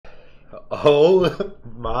Oh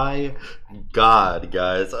my god,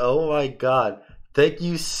 guys. Oh my god. Thank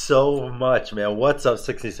you so much, man. What's up,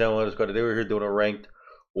 67 Letters Squad? Today we're here doing a ranked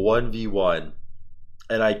 1v1.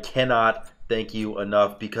 And I cannot thank you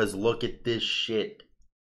enough because look at this shit.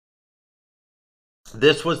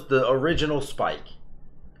 This was the original spike.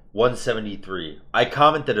 173. I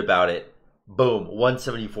commented about it. Boom.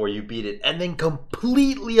 174. You beat it. And then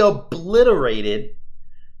completely obliterated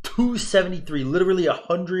 273. Literally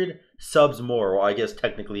 100 subs more. Well, I guess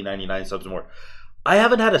technically 99 subs more. I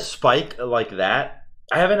haven't had a spike like that.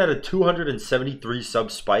 I haven't had a 273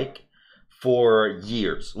 sub spike for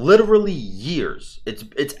years. Literally years.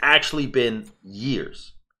 It's actually been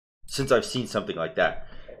years since I've seen something like that.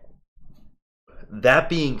 That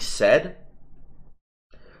being said,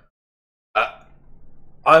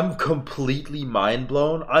 I'm completely mind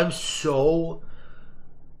blown. I'm so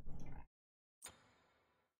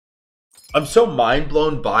mind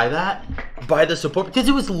blown by that, by the support, because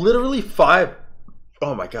it was literally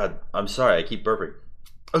oh my god, I'm sorry, I keep burping.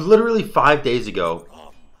 It was literally 5 days ago.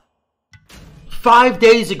 5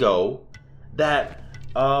 days ago that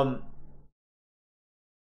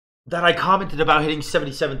that I commented about hitting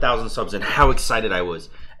 77,000 subs and how excited I was.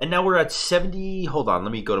 And now we're at 70. Hold on,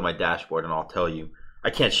 let me go to my dashboard and I'll tell you. I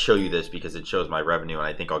can't show you this because it shows my revenue and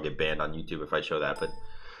I think I'll get banned on YouTube if I show that. But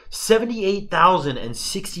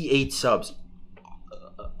 78,068 subs.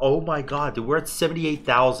 Oh my god, dude, we're at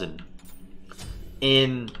 78,000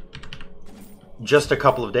 in just a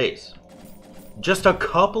couple of days. Just a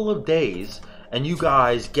couple of days, and you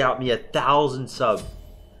guys got me 1,000 subs.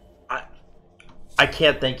 I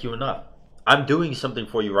can't thank you enough. I'm doing something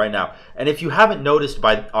for you right now. And if you haven't noticed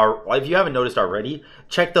already,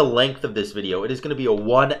 check the length of this video. It is going to be a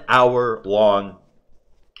 1 hour long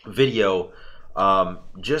video,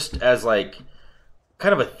 just as like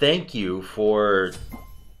kind of a thank you for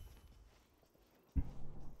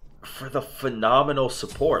the phenomenal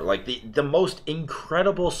support, like the most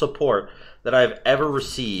incredible support that I've ever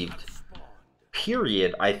received,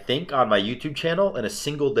 period, I think, on my YouTube channel in a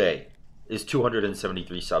single day is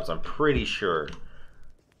 273 subs. I'm pretty sure.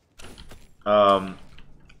 I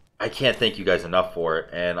can't thank you guys enough for it,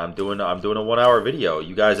 and I'm doing a 1 hour video.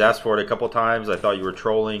 You guys asked for it a couple times. I thought you were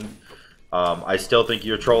trolling. I still think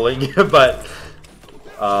you're trolling, but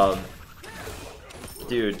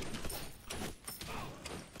dude.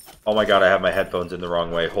 Oh my god, I have my headphones in the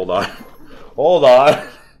wrong way. Hold on. Hold on.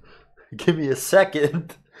 Give me a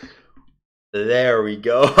second. There we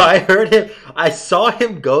go. I heard him. I saw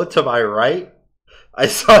him go to my right. I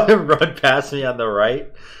saw him run past me on the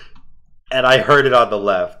right. And I heard it on the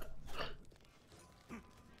left.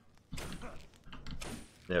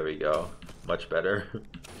 There we go. Much better.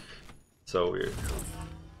 So weird.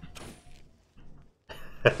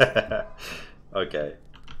 Okay.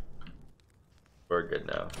 We're good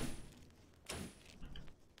now.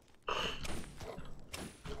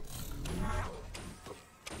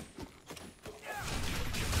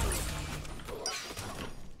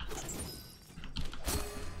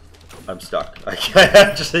 I'm stuck. I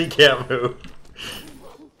actually can't move.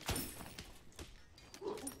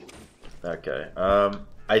 Okay.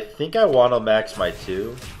 I think I want to max my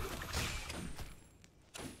 2.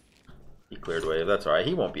 He cleared wave. That's alright.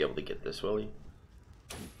 He won't be able to get this, will he?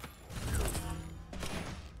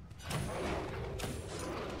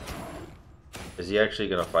 Is he actually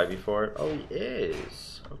gonna fight me for it? Oh, he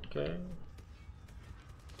is. Okay.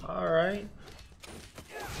 Alright.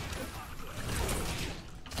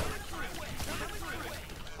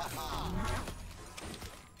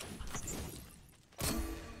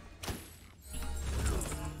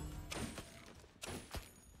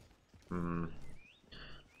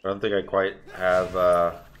 I don't think I quite have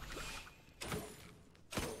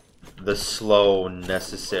the slow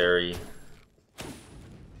necessary.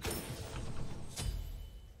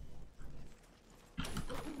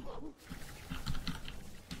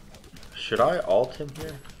 Should I ult him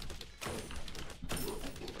here?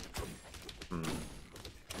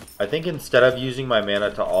 I think instead of using my mana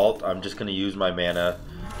to ult, I'm just going to use my mana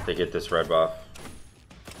to get this red buff.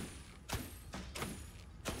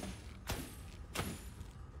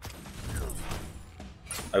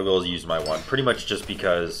 I will use my 1, pretty much just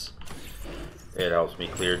because it helps me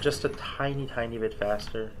clear just a tiny bit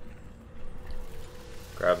faster.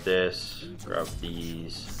 Grab this, grab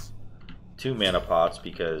these 2 mana pots,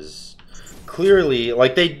 because clearly,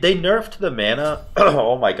 like, they nerfed the mana.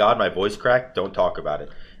 Oh my god, my voice cracked. Don't talk about it.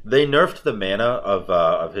 They nerfed the mana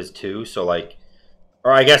of his 2, so like,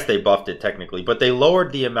 or I guess they buffed it technically, but they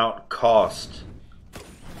lowered the amount cost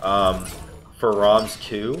for Rom's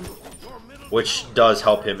 2, which does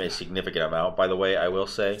help him a significant amount, by the way, I will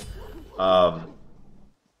say. But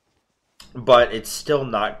it's still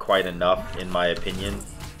not quite enough, in my opinion.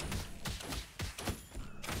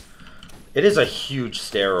 It is a huge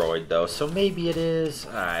steroid, though, so maybe it is.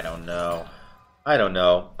 I don't know. I don't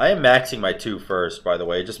know. I am maxing my 2 first, by the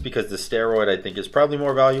way, just because the steroid, I think, is probably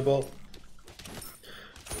more valuable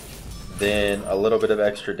than a little bit of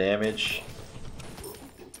extra damage.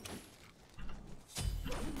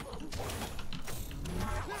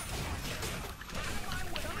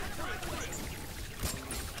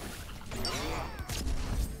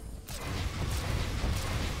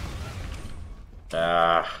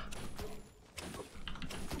 Ah.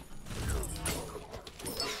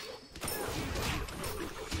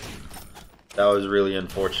 That was really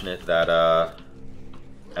unfortunate that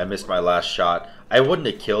I missed my last shot. I wouldn't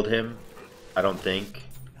have killed him, I don't think.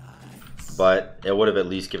 But it would have at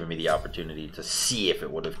least given me the opportunity to see if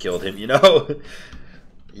it would have killed him, you know?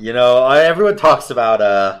 You know, everyone talks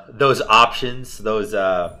about those options, those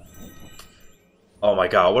oh my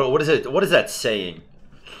god, what is it? What is that saying?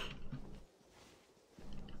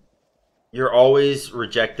 You're always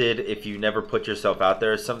rejected if you never put yourself out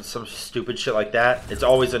there. Some stupid shit like that. It's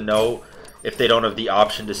always a no if they don't have the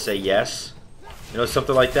option to say yes. You know,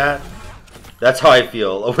 something like that. That's how I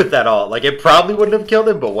feel with that all. Like, it probably wouldn't have killed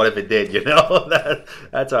him, but what if it did, you know?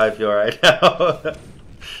 That's how I feel right now.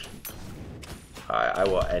 Alright, I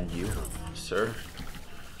will end you, sir.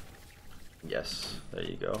 Yes, there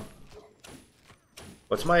you go.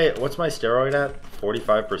 What's my steroid at?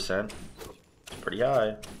 45%? It's pretty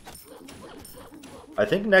high. I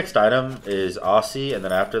think next item is Aussie, and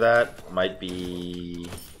then after that might be...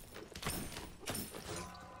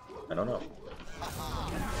 I don't know.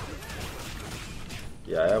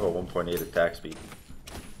 Yeah, I have a 1.8 attack speed.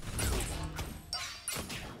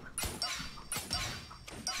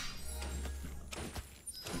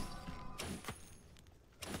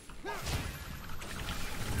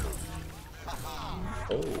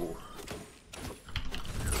 Oh.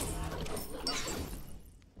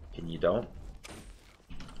 Can you don't?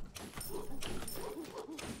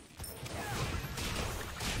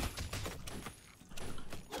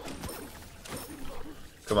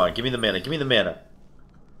 Come on, give me the mana, give me the mana.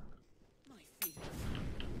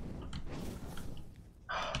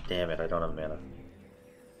 Oh, damn it, I don't have mana.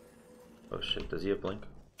 Oh shit, does he have blink?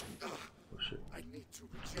 Oh shit. I need to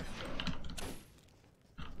reject.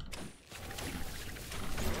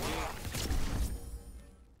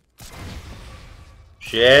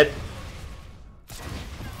 Shit.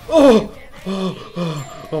 Oh!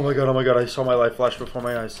 Oh my god, I saw my life flash before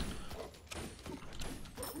my eyes.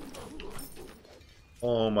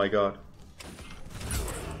 Oh my god.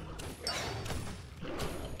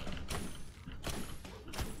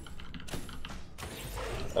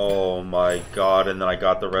 Oh my god, and then I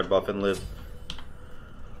got the red buff and lived.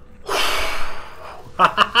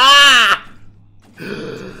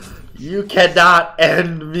 You cannot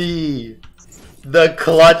end me. The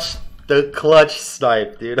clutch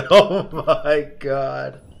snipe, dude. Oh my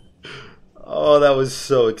god. Oh, that was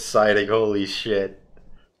so exciting. Holy shit.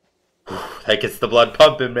 That gets the blood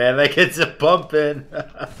pumping, man. That gets it pumping.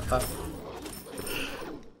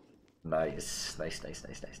 Nice. Nice.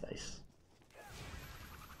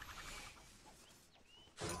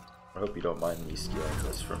 I hope you don't mind me stealing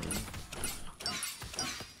this from you.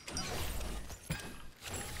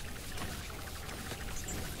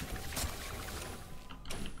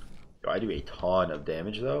 I do a ton of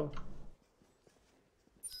damage, though.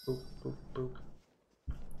 Boop, boop, boop.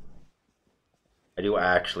 I do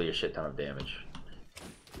actually a shit ton of damage.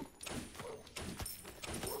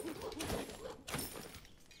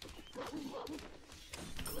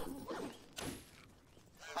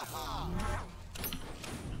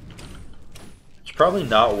 It's probably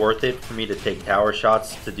not worth it for me to take tower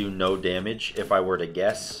shots to do no damage if I were to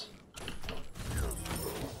guess.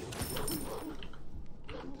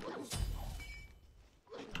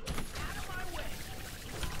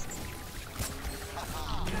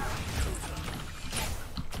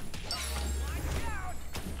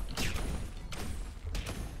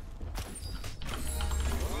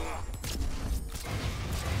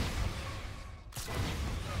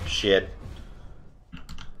 Shit.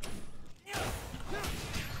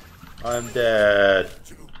 I'm dead.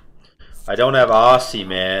 I don't have Aussie,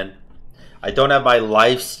 man. I don't have my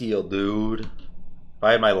lifesteal, dude. If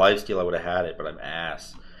I had my lifesteal, I would have had it, but I'm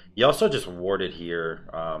ass. He also just warded here.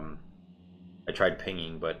 I tried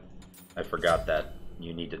pinging, but I forgot that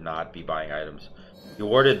you need to not be buying items. He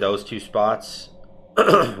warded those 2 spots.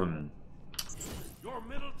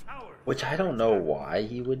 Which I don't know why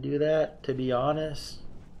he would do that, to be honest.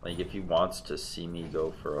 Like, if he wants to see me go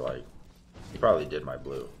for, like... He probably did my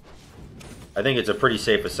blue. I think it's a pretty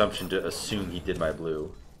safe assumption to assume he did my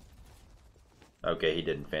blue. Okay, he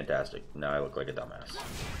didn't. Fantastic. Now I look like a dumbass.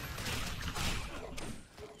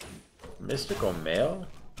 Mystical Mail?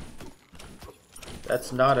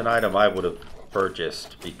 That's not an item I would have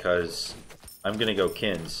purchased because I'm going to go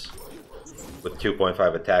Kins with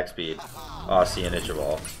 2.5 attack speed. Aussie and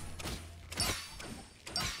Ichabal.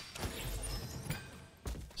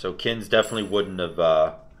 So Kins definitely wouldn't have,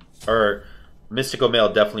 or Mystical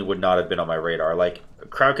Mail definitely would not have been on my radar. Like,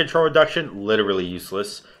 crowd control reduction, literally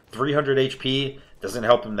useless. 300 HP doesn't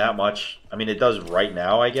help him that much. I mean, it does right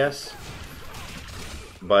now, I guess.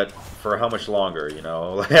 But for how much longer, you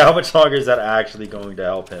know? Like, how much longer is that actually going to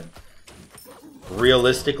help him?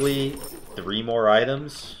 Realistically, 3 more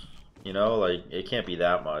items? You know, like, it can't be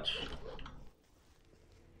that much.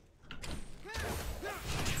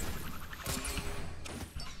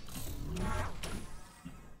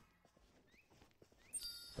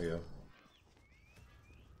 There you go.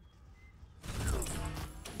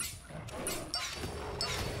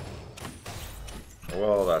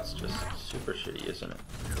 Well, that's just super shitty, isn't it?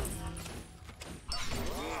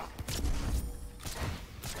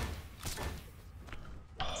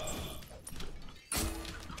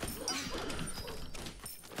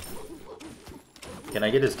 Can I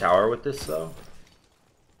get his tower with this, though?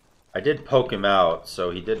 I did poke him out, so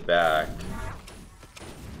he did back.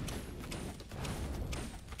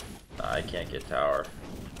 Nah, I can't get tower.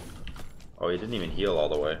 Oh, he didn't even heal all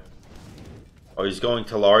the way. Oh, he's going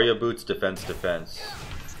Talaria boots, defense, defense.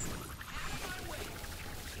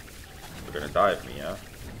 They're gonna dive me, huh?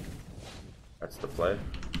 That's the play.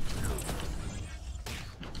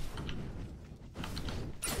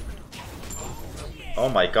 Oh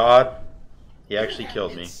my god. He actually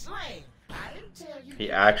killed me. He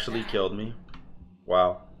actually killed me.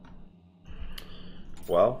 Wow.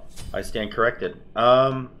 Well, I stand corrected.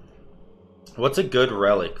 What's a good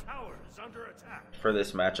relic for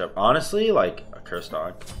this matchup? Honestly, like a Cursed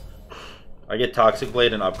Ankh. I get Toxic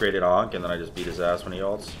Blade and upgraded Ankh, and then I just beat his ass when he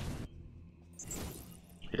ults.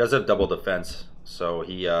 He does have double defense, so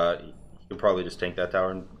he can probably just tank that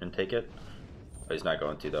tower and take it. But he's not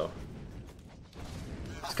going to, though.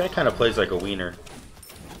 This guy kind of plays like a wiener.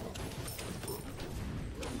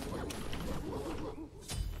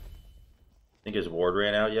 Think his ward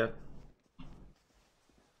ran out yet?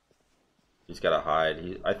 He's got to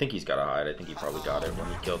hide. I think he's got to hide. I think he probably got it when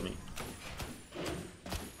he killed me.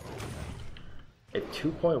 I have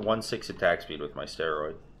 2.16 attack speed with my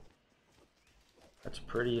steroid. That's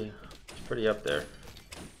pretty up there.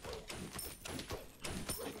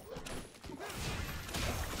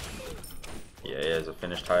 Yeah, he has a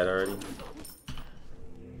finished hide already.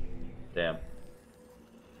 Damn.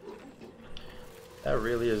 That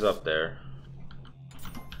really is up there.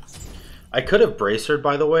 I could have bracered,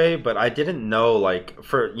 by the way, but I didn't know, like,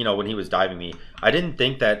 for, you know, when he was diving me, I didn't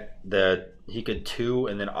think that he could 2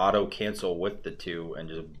 and then auto cancel with the 2 and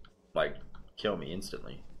just, like, kill me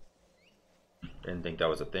instantly. I didn't think that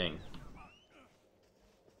was a thing.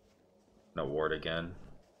 No ward again.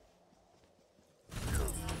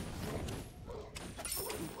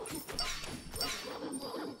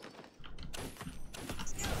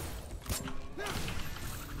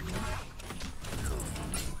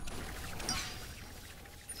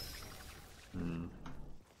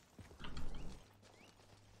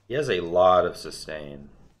 He has a lot of sustain.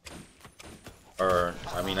 Or,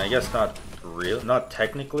 I mean, I guess not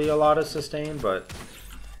technically a lot of sustain, but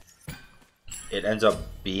it ends up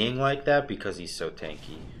being like that because he's so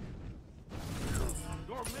tanky.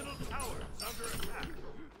 Your middle tower is under attack.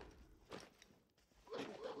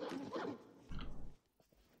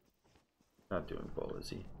 Not doing bull, is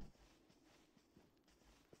he?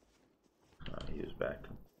 Oh, he was back.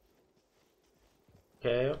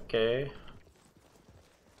 Okay, okay.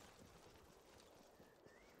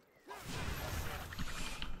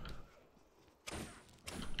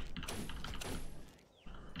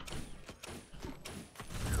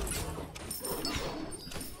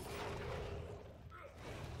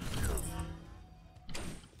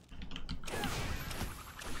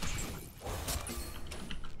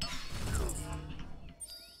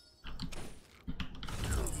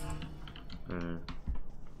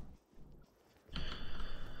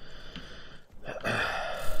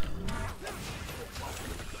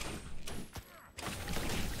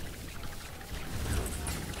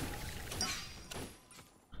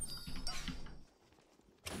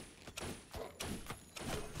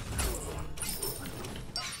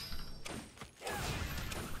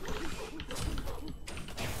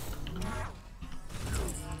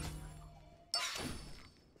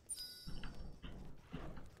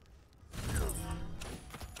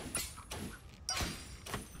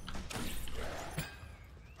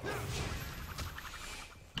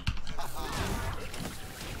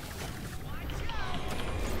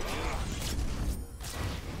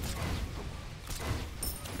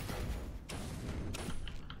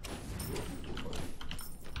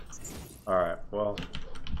 Alright, well,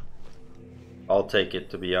 I'll take it,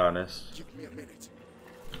 to be honest. Give me a minute.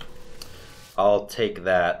 I'll take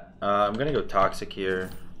that. I'm gonna go Toxic here.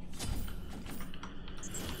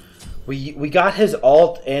 We got his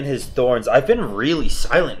ult and his thorns. I've been really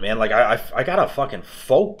silent, man. Like, I gotta fucking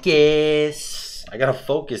focus. I gotta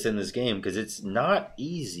focus in this game, because it's not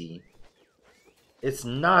easy. It's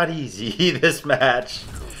not easy, this match.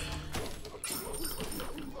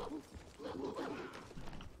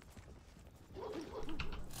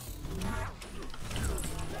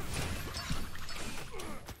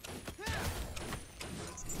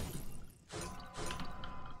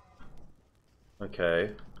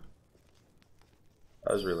 Okay.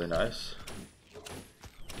 That was really nice.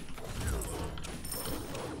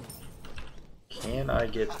 Can I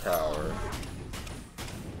get tower?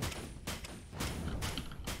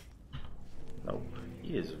 Nope.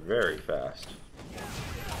 He is very fast.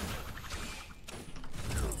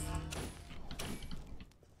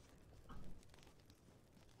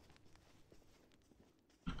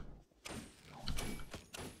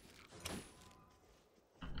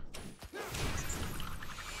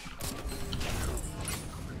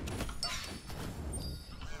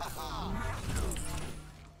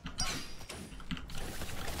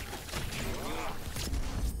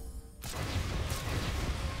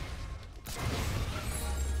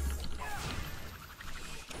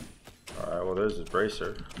 Alright, well there's his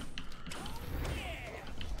bracer.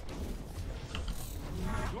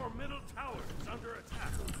 Your middle tower is under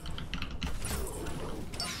attack.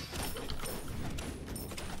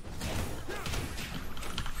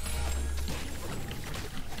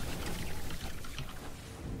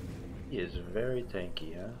 He is very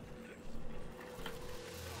tanky,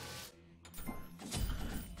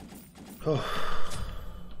 huh?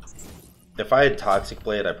 If I had Toxic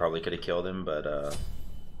Blade, I probably could have killed him, but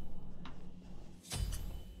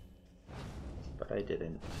I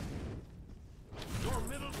didn't. Your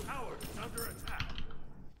middle tower is under attack.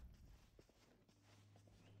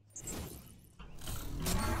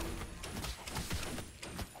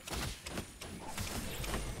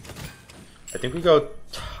 I think we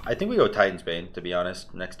go Titan's Bane, to be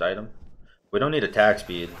honest. Next item. We don't need attack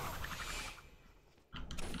speed.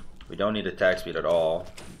 We don't need attack speed at all.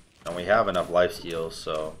 And we have enough lifesteal,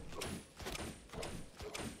 so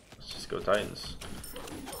let's just go Titans.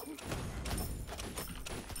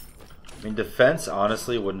 I mean, defense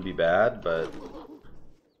honestly wouldn't be bad, but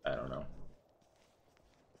I don't know.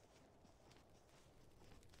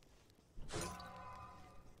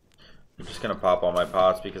 I'm just gonna pop all my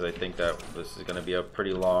pots because I think that this is gonna be a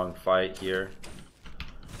pretty long fight here.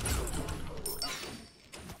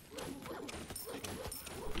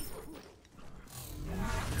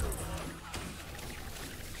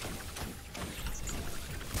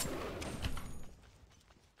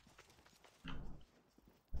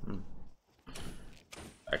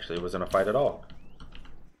 Actually, it wasn't a fight at all.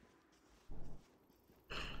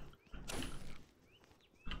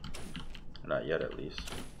 Not yet, at least.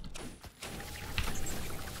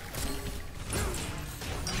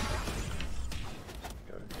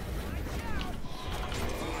 Okay.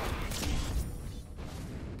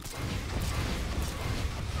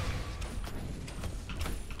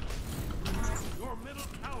 Your middle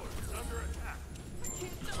tower is under attack.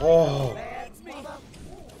 Oh!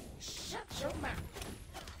 Shut your mouth.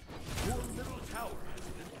 Your middle tower has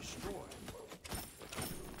been destroyed.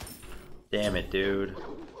 Damn it, dude.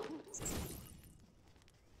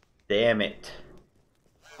 Damn it.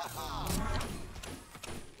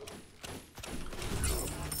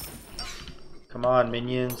 Come on,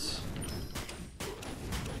 minions.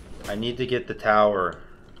 I need to get the tower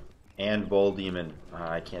and Bull Demon.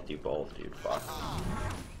 I can't do both, dude. Fuck.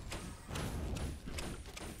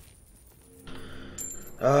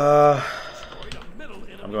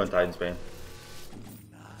 I'm going Titan's Bane.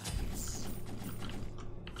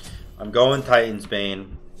 I'm going Titan's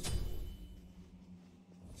Bane.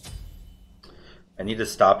 I need to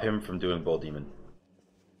stop him from doing Bull Demon.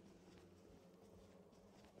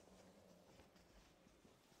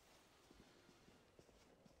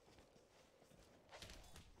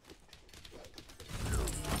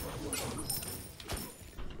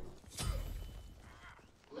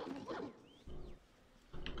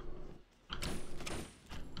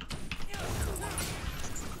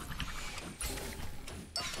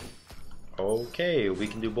 Okay, we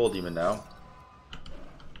can do Bull Demon now.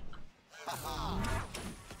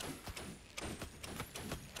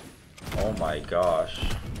 Oh my gosh.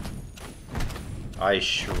 I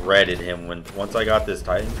shredded him once I got this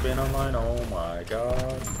Titan's Bane online. Oh my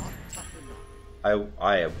god.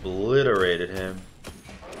 I obliterated him.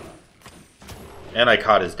 And I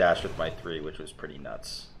caught his dash with my 3, which was pretty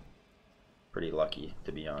nuts. Pretty lucky,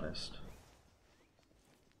 to be honest.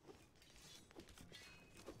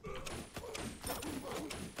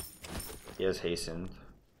 He has hastened.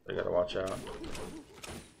 I gotta watch out.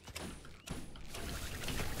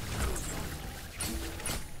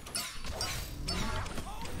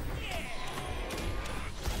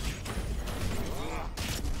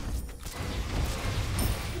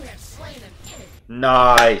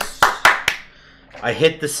 Nice. I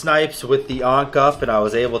hit the snipes with the Ankh up and I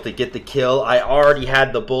was able to get the kill. I already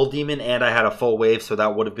had the Bull Demon and I had a full wave, so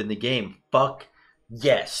that would have been the game. Fuck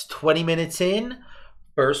yes. 20 minutes in,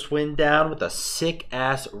 first win down with a sick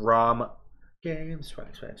ass ROM game.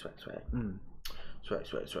 Swag, swag, swag, swag. Swag,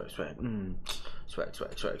 swag, swag, swag. Swag,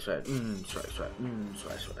 swag, swag, swag. Swag, swag.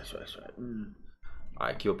 Swag, swag, swag, swag.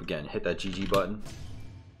 Alright, queue up again. Hit that GG button.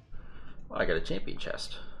 Oh, I got a champion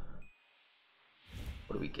chest.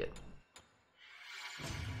 What do we get?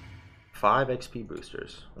 5 XP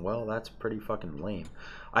boosters. Well, that's pretty fucking lame.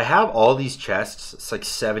 I have all these chests. It's like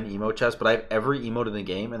 7 emo chests, but I have every emote in the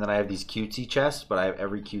game, and then I have these cutesy chests, but I have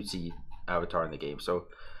every cutesy avatar in the game. So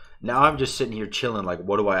now I'm just sitting here chilling. Like,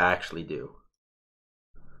 what do I actually do?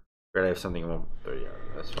 Right, I have something. Yeah,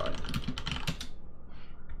 that's fine.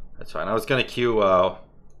 That's fine. I was gonna queue.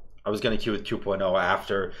 with 2.0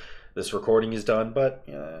 after this recording is done, but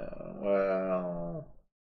well,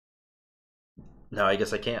 no, I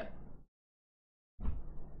guess I can't.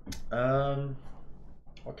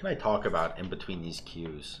 What can I talk about in between these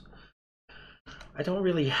queues? I don't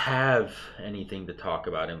really have anything to talk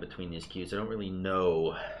about in between these queues. I don't really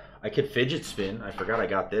know. I could fidget spin. I forgot I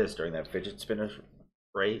got this during that fidget spinner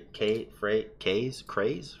craze.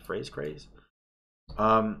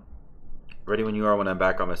 Ready when you are. When I'm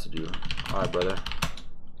back, I'll message you. All right, brother.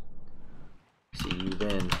 See you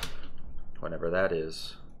then, whenever that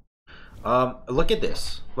is. Look at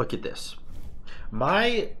this. Look at this.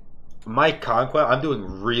 My conquest. I'm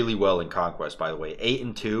doing really well in conquest, by the way.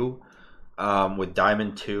 8-2, with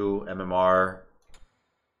Diamond 2 MMR.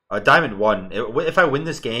 Diamond 1. If I win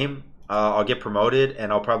this game, I'll get promoted,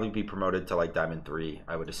 and I'll probably be promoted to like Diamond 3.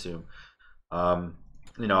 I would assume.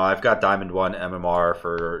 You know, I've got Diamond 1 MMR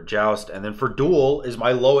for Joust, and then for Duel is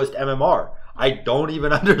my lowest MMR. I don't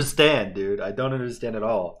even understand, dude. I don't understand at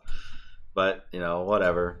all. But, you know,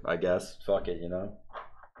 whatever, I guess. Fuck it, you know.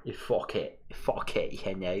 Fuck it. Fuck it,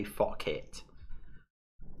 you know, fuck it.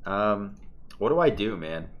 What do I do,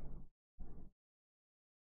 man?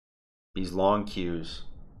 These long queues.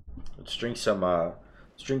 Let's drink some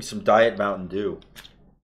Diet Mountain Dew.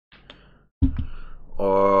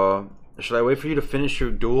 Should I wait for you to finish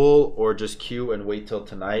your duel or just queue and wait till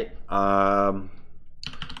tonight?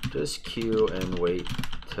 Just queue and wait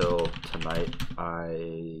till tonight,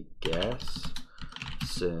 I guess,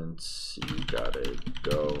 since you gotta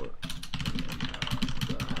go in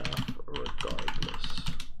the half regardless.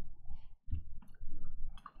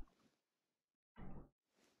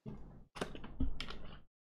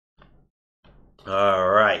 All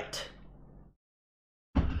right.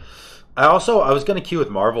 I was gonna queue with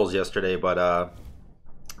Marvels yesterday, but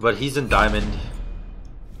he's in Diamond.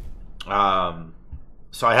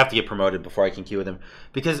 So I have to get promoted before I can queue with him,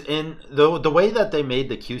 because in the way that they made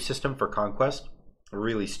the queue system for Conquest,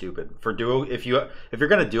 really stupid. For duo, if you're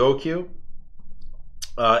gonna duo queue,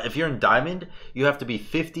 if you're in Diamond, you have to be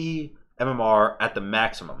 50 MMR at the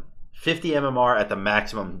maximum. 50 MMR at the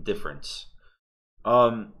maximum difference.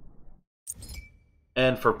 And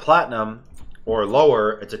for Platinum or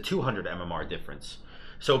lower, it's a 200 MMR difference.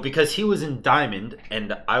 So because he was in Diamond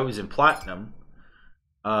and I was in Platinum,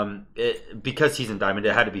 because he's in Diamond,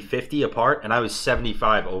 it had to be 50 apart, and I was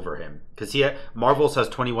 75 over him, because Marvels has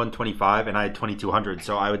 2125 and I had 2200,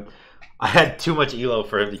 so I had too much elo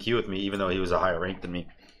for him to queue with me, even though he was a higher rank than me.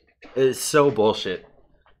 It's so bullshit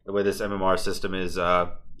the way this MMR system is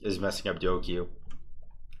messing up duo queue.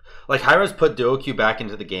 Like, Hyra's put duo queue back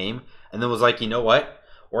into the game and then was like, you know what,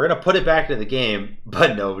 we're gonna put it back into the game,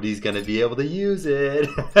 but nobody's gonna be able to use it.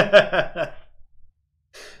 It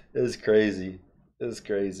was crazy. It was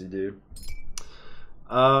crazy, dude.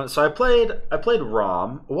 So I played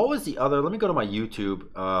ROM. What was the other? Let me go to my YouTube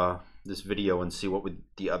this video and see what were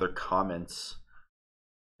the other comments,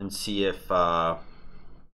 and see if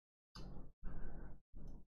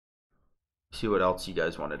see what else you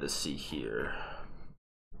guys wanted to see here.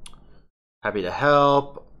 Happy to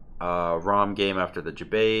help. ROM game after the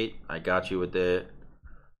debate. I got you with it.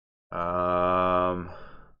 Can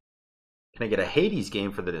I get a Hades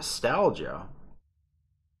game for the nostalgia?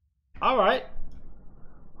 Alright.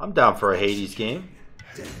 I'm down for a Hades game.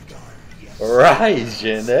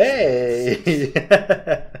 Ryzen, hey!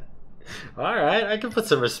 Alright, I can put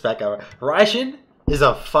some respect on it. Raijin is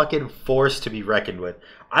a fucking force to be reckoned with.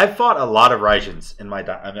 I've fought a lot of Raijins in my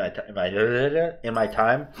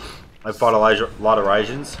time. I've fought a lot of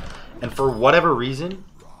Raijins, and for whatever reason,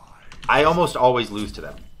 I almost always lose to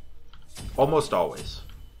them. Almost always.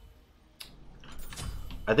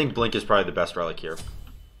 I think Blink is probably the best relic here.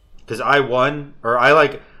 Because I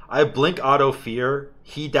blink auto fear,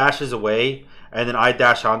 he dashes away, and then I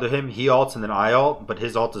dash onto him, he ults and then I ult, but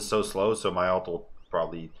his ult is so slow, so my ult will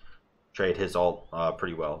probably trade his ult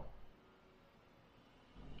pretty well.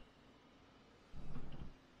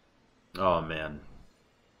 Oh man.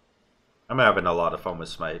 I'm having a lot of fun with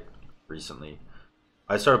Smite recently.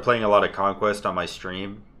 I started playing a lot of Conquest on my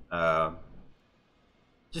stream.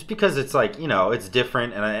 Just because it's like, you know, it's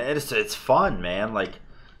different and it's fun, man. Like,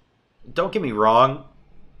 don't get me wrong.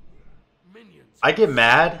 I get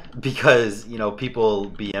mad because, you know, people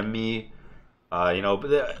BM me. You know,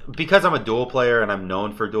 because I'm a Duel player and I'm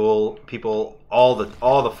known for Duel, people all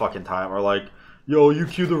the fucking time are like, yo, you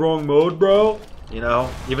queue the wrong mode, bro. You know,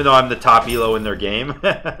 even though I'm the top elo in their game.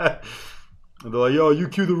 They're like, yo, you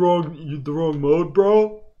queue the wrong mode,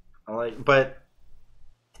 bro. I'm like, but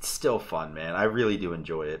it's still fun, man. I really do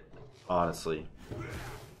enjoy it, honestly.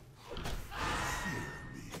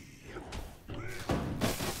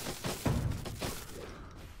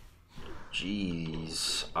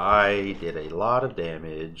 Jeez, I did a lot of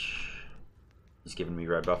damage. He's giving me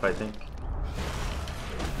red buff, I think.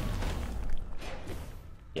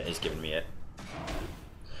 Yeah, he's giving me it.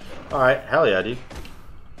 Alright, hell yeah, dude.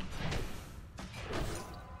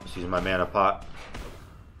 Just using my mana pot.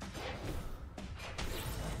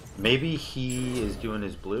 Maybe he is doing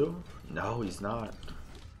his blue? No, he's not.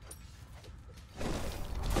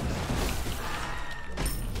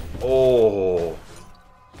 Oh,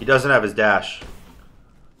 he doesn't have his dash.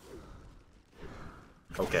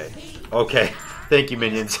 Okay. Okay. Thank you,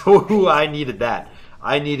 minions. Ooh, I needed that.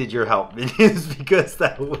 I needed your help, minions, because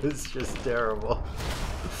that was just terrible.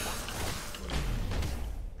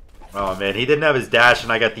 Oh, man. He didn't have his dash,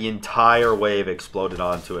 and I got the entire wave exploded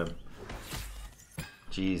onto him.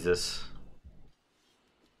 Jesus.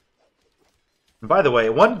 And by the way,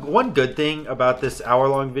 one good thing about this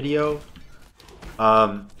hour-long video,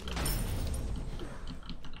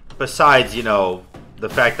 besides, you know, the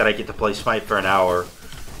fact that I get to play Smite for an hour,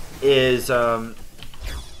 is,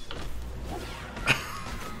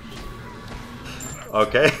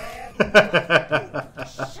 okay.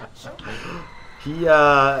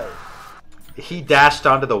 He dashed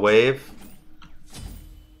onto the wave.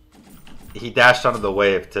 He dashed onto the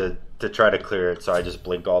wave to try to clear it, so I just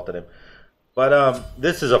blink ulted him. But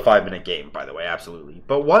this is a 5-minute game, by the way, absolutely.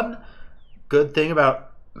 But one good thing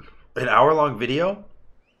about an hour-long video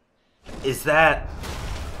is that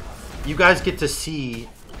you guys get to see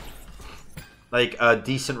like a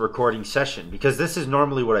decent recording session, because this is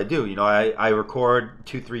normally what I do. You know, I record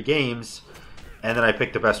 2-3 games, and then I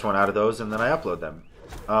pick the best one out of those, and then I upload them.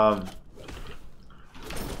 A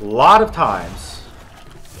lot of times,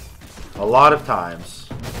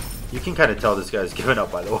 you can kind of tell this guy's given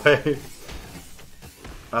up, by the way.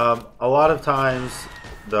 A lot of times,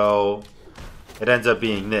 though, it ends up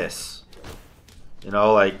being this. You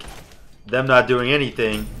know, like, them not doing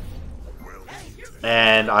anything,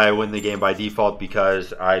 and I win the game by default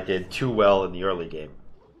because I did too well in the early game.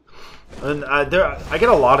 And I get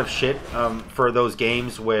a lot of shit for those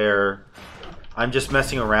games where I'm just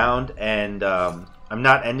messing around and I'm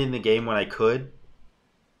not ending the game when I could.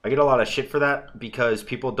 I get a lot of shit for that because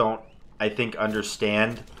people don't, I think,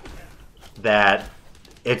 understand that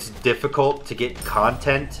it's difficult to get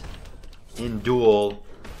content in Duel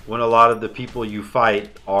when a lot of the people you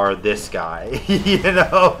fight are this guy. You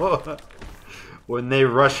know? When they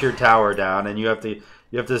rush your tower down and you have to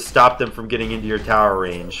stop them from getting into your tower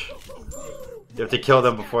range. You have to kill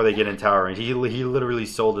them before they get in tower range. He literally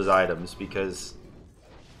sold his items because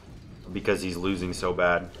he's losing so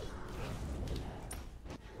bad.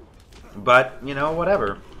 But, you know,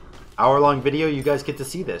 whatever. Hour-long video, you guys get to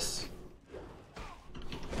see this.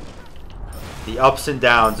 The ups and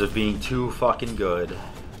downs of being too fucking good.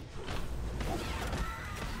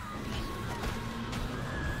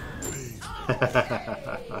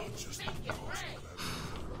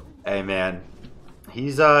 Hey man,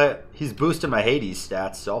 he's boosting my Hades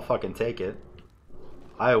stats, so I'll fucking take it.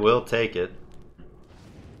 I will take it.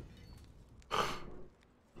 Get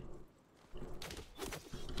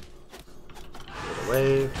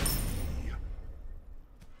away.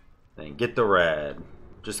 Then get the red.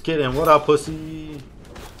 Just kidding. What up, pussy?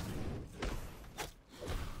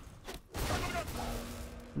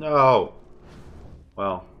 No.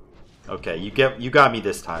 Well. Okay, you got me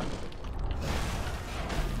this time.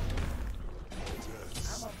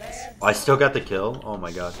 I still got the kill. Oh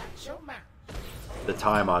my god. The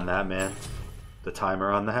time on that, man. The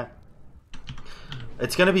timer on that.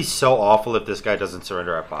 It's gonna be so awful if this guy doesn't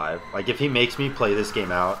surrender at 5. Like, if he makes me play this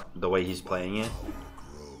game out the way he's playing it.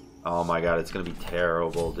 Oh my god, it's gonna be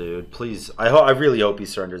terrible, dude. Please, I really hope he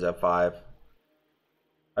surrenders at 5.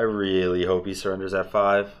 I really hope he surrenders at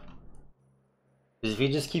 5. Because if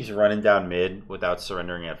he just keeps running down mid without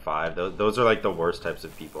surrendering at 5, those are like the worst types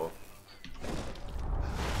of people.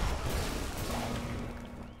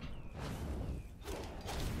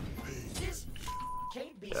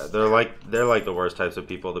 Yeah, they're like the worst types of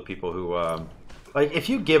people. The people who like, if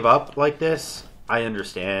you give up like this, I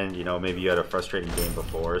understand. You know, maybe you had a frustrating game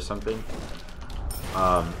before or something.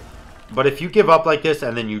 But if you give up like this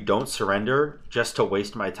and then you don't surrender just to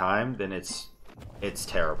waste my time, then it's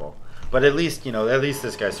terrible. But at least, you know, at least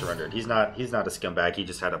this guy surrendered. He's not a scumbag. He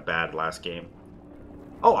just had a bad last game.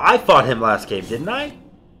 Oh, I fought him last game, didn't I?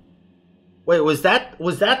 Wait, was that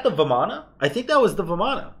the Vamana? I think that was the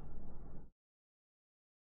Vamana.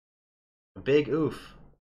 Big oof.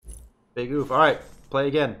 Big oof. Alright, play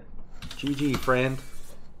again. GG, friend.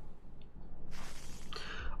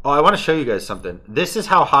 Oh, I want to show you guys something. This is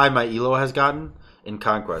how high my elo has gotten in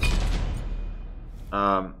Conquest.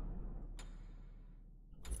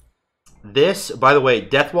 This, by the way,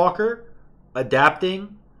 Deathwalker,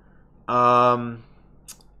 Adapting,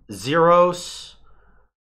 Zeros,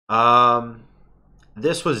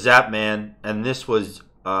 this was Zapman, and this was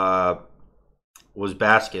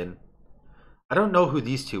Baskin. I don't know who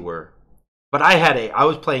these two were, but I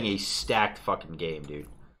was playing a stacked fucking game, dude.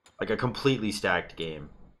 Like a completely stacked game.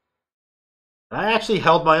 And I actually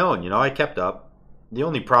held my own, you know, I kept up. The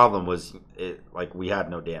only problem was like we had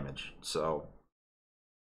no damage, so.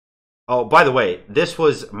 Oh, by the way, this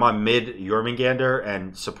was my mid Jormungandr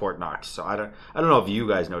and support Nox. So I don't know if you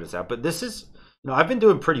guys noticed that, but this is, you know, I've been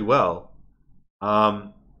doing pretty well.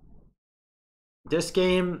 This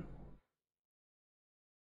game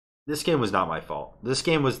was not my fault. This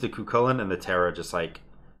game was the Kukulin and the Terra just like...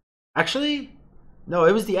 Actually, no,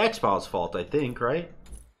 it was the X-Bal's fault, I think, right?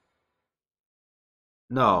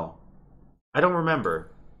 No. I don't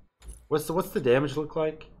remember. What's the damage look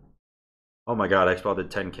like? Oh my god, X-Ball did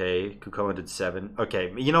 10k, Kukulin did 7.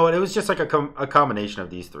 Okay, you know what? It was just like a combination of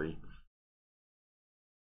these three.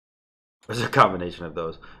 It was a combination of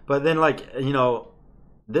those. But then, like, you know,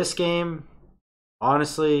 this game,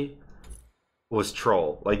 honestly, was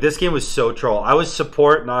troll. Like, this game was so troll. I was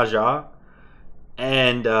support Naja,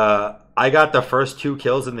 and I got the first 2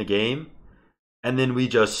 kills in the game, and then we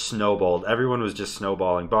just snowballed. Everyone was just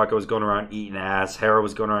snowballing. Baka was going around eating ass. Hera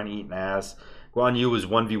was going around eating ass. Guan Yu was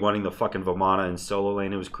 1v1ing the fucking Vamana in solo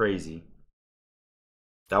lane. It was crazy.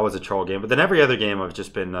 That was a troll game. But then every other game I've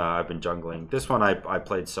just been I've been jungling. This one I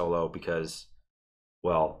played solo because,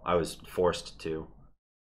 well, I was forced to.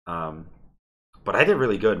 But I did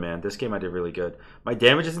really good, man. This game I did really good. My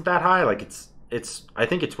damage isn't that high. Like, it's I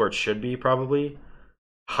think it's where it should be, probably.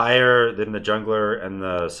 Higher than the jungler and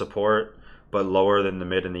the support, but lower than the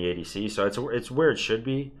mid and the ADC. So it's where it should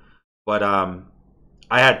be. But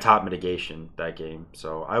I had top mitigation that game,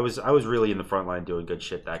 so I was really in the front line doing good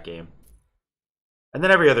shit that game. And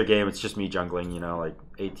then every other game, it's just me jungling, you know, like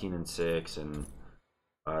 18-6 and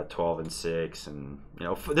 12-6, and you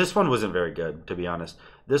know, this one wasn't very good, to be honest.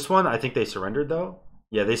 This one, I think they surrendered though.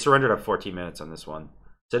 Yeah, they surrendered at 14 minutes on this one,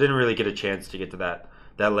 so I didn't really get a chance to get to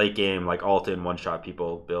that late game, like ult in one shot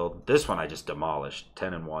people build. This one I just demolished,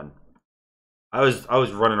 10-1. I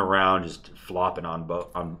was running around just flopping on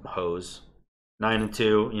hose.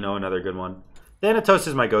 9-2, you know, another good one. Thanatos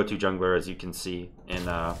is my go-to jungler, as you can see in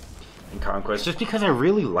Conquest, just because I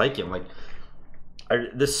really like him. Like,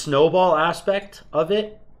 the snowball aspect of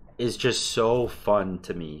it is just so fun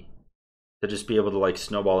to me, to just be able to like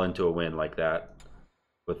snowball into a win like that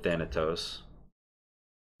with Thanatos.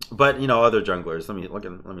 But you know, other junglers. Let me look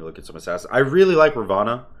at some assassins. I really like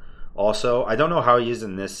Ravana. Also, I don't know how he is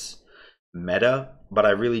in this meta, but I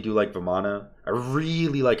really do like Vamana. I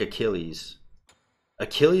really like Achilles.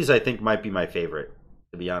 Achilles, I think, might be my favorite,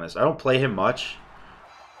 to be honest. I don't play him much.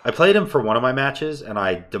 I played him for one of my matches, and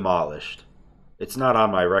I demolished. It's not on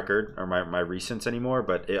my record, or my recents anymore,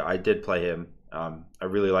 but I did play him. I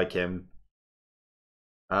really like him.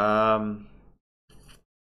 Like,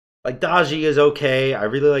 Daji is okay. I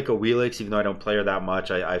really like Awelix, even though I don't play her that much.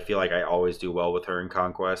 I feel like I always do well with her in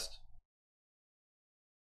Conquest.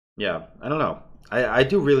 Yeah, I don't know. I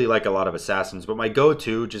do really like a lot of assassins, but my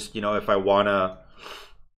go-to, just, you know, if I wanna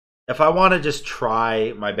just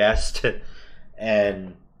try my best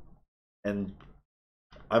and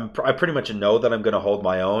I pretty much know that I'm gonna hold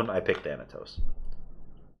my own, I pick Thanatos.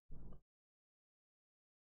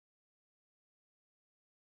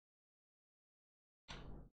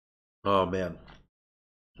 Oh man,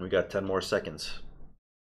 we got 10 more seconds.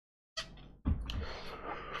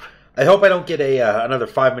 I hope I don't get a another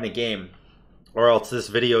 5-minute game, or else this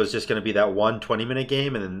video is just going to be that one 20-minute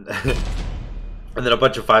game, and then and then a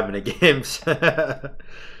bunch of 5-minute games.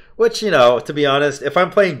 Which, you know, to be honest, if I'm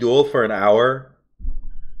playing Duel for an hour,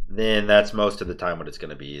 then that's most of the time what it's going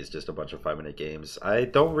to be, is just a bunch of 5-minute games. I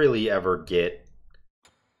don't really ever get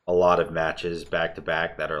a lot of matches back to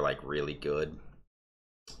back that are like really good.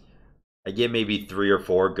 I get maybe 3 or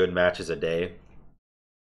 4 good matches a day.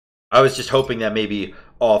 I was just hoping that maybe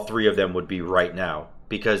all 3 of them would be right now,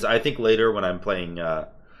 because I think later when I'm playing or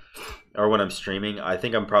when I'm streaming, I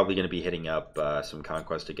think I'm probably going to be hitting up some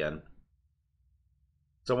Conquest again.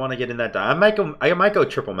 So I want to get in that. I might go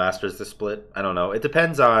triple masters this split. I don't know. It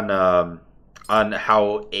depends on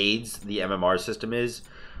how AIDS the MMR system is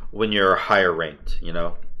when you're higher ranked. You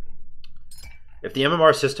know, if the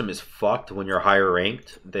MMR system is fucked when you're higher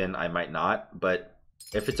ranked, then I might not. But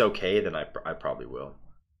if it's okay, then I probably will.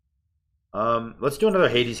 Let's do another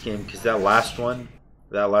Hades game, because that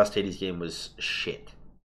last Hades game was shit.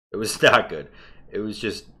 It was not good. It was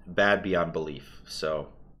just bad beyond belief. So,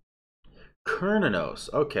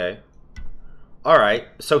 Kernanos, okay. Alright,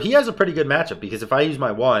 so he has a pretty good matchup, because if I use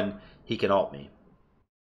my 1, he can ult me,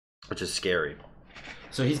 which is scary.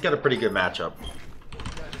 So he's got a pretty good matchup.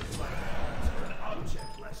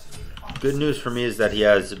 Good news for me is that he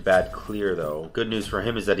has bad clear, though. Good news for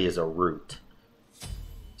him is that he has a root.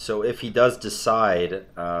 So if he does decide,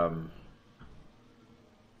 I'm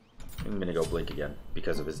gonna go blink again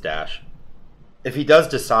because of his dash. If he does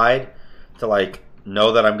decide to like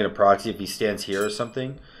know that I'm gonna proxy, if he stands here or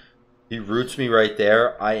something, he roots me right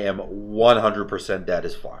there, I am 100% dead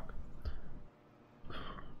as fuck.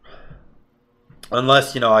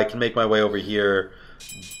 Unless, you know, I can make my way over here,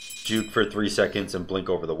 juke for 3 seconds and blink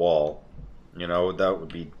over the wall. You know, that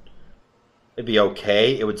would be, it'd be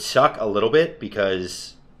okay. It would suck a little bit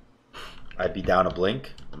because I'd be down a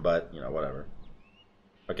blink, but, you know, whatever.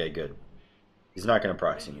 Okay, good. He's not going to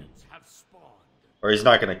proxy me. Or he's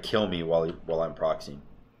not going to kill me while I'm proxying.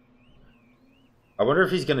 I wonder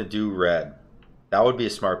if he's going to do red. That would be a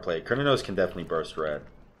smart play. Kernanos can definitely burst red.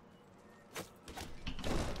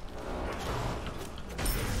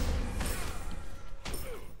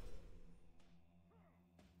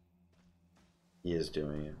 He is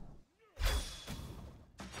doing it.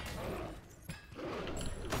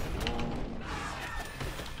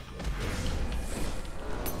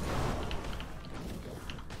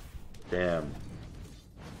 Damn.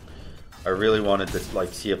 I really wanted to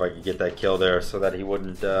like see if I could get that kill there so that he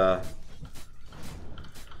wouldn't have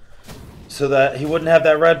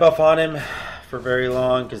that red buff on him for very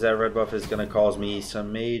long, because that red buff is going to cause me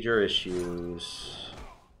some major issues.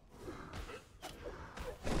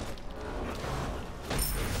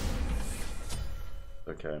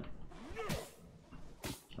 Okay.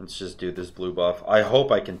 Let's just do this blue buff. I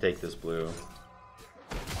hope I can take this blue.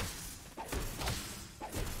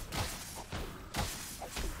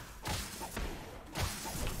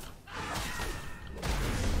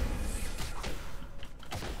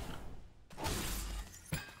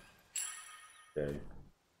 Okay.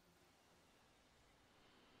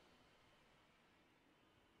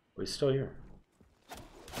 He's still here.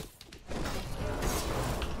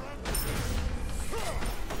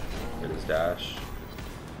 Get his dash.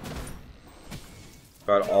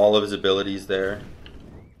 Got all of his abilities there.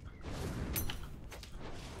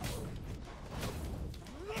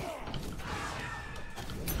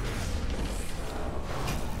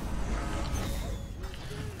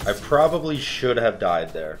 I probably should have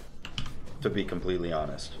died there, to be completely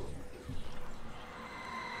honest.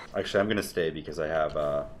 Actually, I'm gonna stay because I have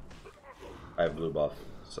blue buff,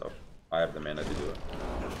 so I have the mana to do it.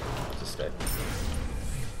 Let's stay.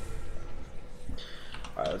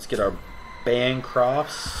 All right, let's get our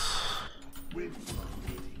Bancrofts.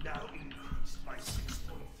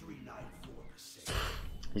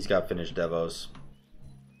 He's got finished Devos.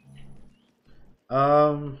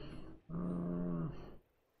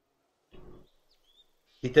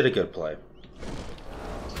 He did a good play.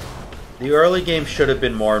 The early game should have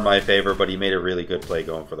been more in my favor, but he made a really good play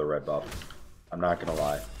going for the red buff. I'm not gonna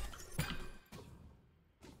lie.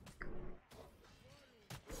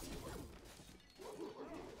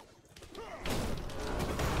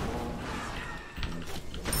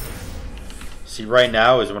 See, right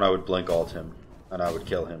now is when I would blink ult him, and I would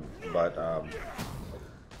kill him. But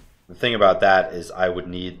the thing about that is I would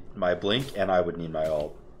need my blink, and I would need my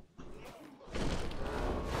ult.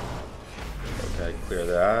 Okay, clear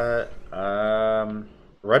that.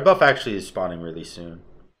 Red buff actually is spawning really soon.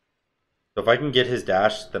 So if I can get his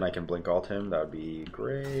dash, then I can blink ult him. That would be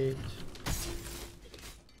great.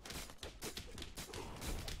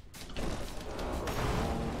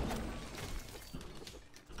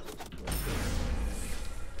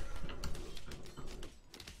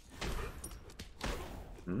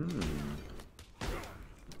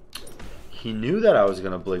 He knew that I was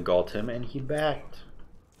going to blink ult him, and he backed.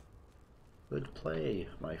 Good play,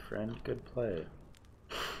 my friend. Good play.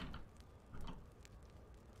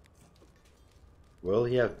 Will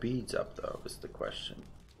he have beads up, though, is the question.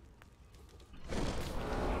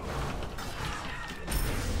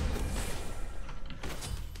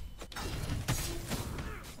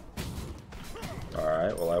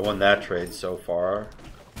 Alright, well, I won that trade so far.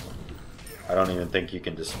 I don't even think you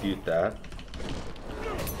can dispute that.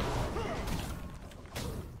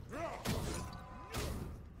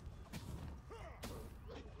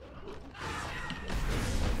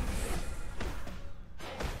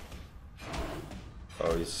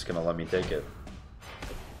 Oh, he's just gonna let me take it.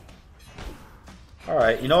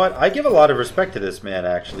 Alright, you know what? I give a lot of respect to this man,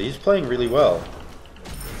 actually. He's playing really well.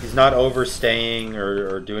 He's not overstaying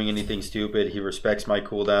or doing anything stupid. He respects my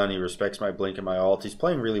cooldown. He respects my blink and my ult. He's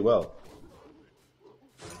playing really well.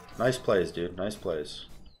 Nice plays, dude. Nice plays.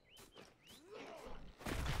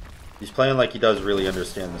 He's playing like he does really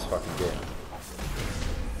understand this fucking game.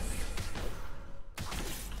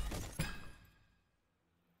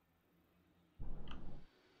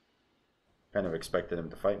 Kind of expected him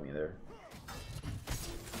to fight me there.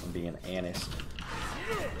 I'm being honest.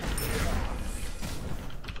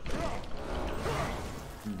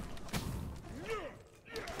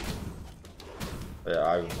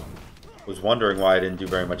 I was wondering why I didn't do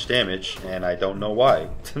very much damage, and I don't know why,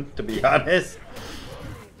 to be honest.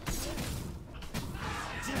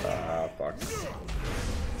 Ah, fuck.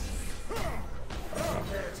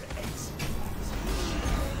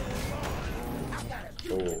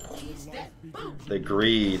 Oh. The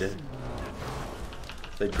greed.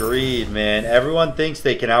 The greed, man. Everyone thinks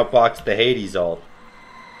they can outbox the Hades ult.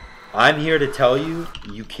 I'm here to tell you,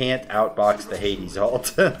 you can't outbox the Hades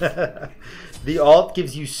ult. The ult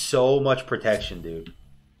gives you so much protection, dude.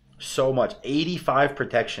 So much. 85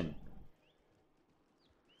 protection.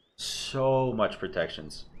 So much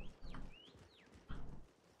protections.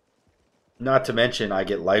 Not to mention, I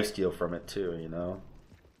get lifesteal from it too, you know?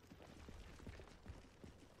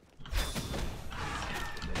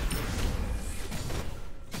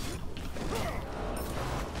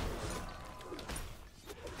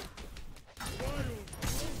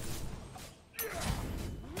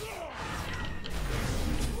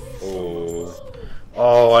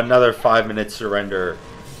 Oh, another 5-minute surrender.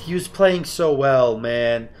 He was playing so well,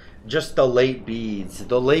 man. Just the late beads.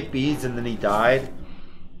 The late beads and then he died.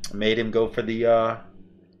 Made him go for the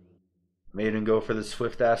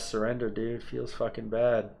swift ass surrender, dude. Feels fucking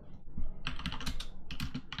bad.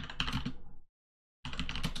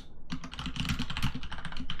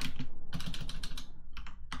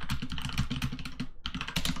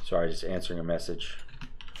 Sorry, just answering a message.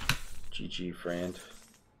 GG, friend.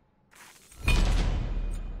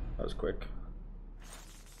 That was quick.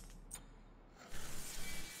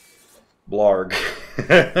 Blarg.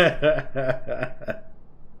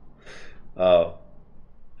 Oh.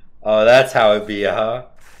 Oh, that's how it be, huh?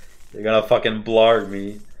 You're gonna fucking blarg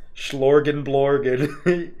me. Schlorgen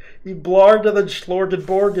blorgen. He blarged and then Schlorgen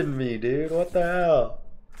borgen me, dude. What the hell?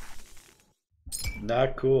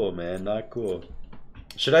 Not cool, man. Not cool.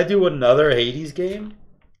 Should I do another Hades game?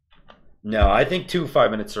 No, I think 2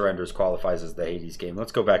 5-minute surrenders qualifies as the Hades game.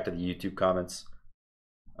 Let's go back to the YouTube comments.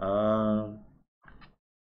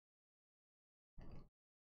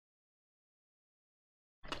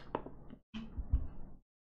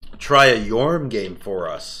 Try a Yorm game for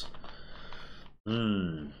us.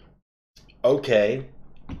 Okay.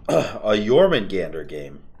 A Jormungandr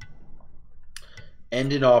game.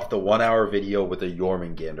 Ending off the 1-hour video with a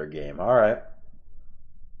Jormungandr game. Alright.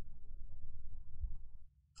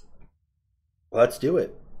 Let's do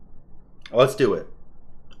it. Let's do it.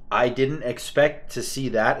 I didn't expect to see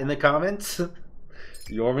that in the comments.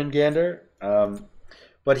 Jormungandr.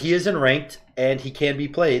 But he isn't ranked and he can be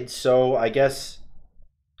played, so I guess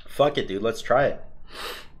fuck it, dude. Let's try it.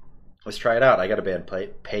 Let's try it out. I gotta ban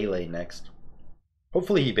Pele next.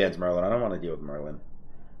 Hopefully he bans Merlin. I don't want to deal with Merlin.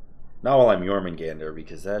 Not while I'm Jormungandr,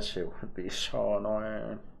 because that shit would be so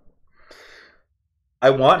annoying. I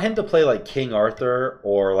want him to play like King Arthur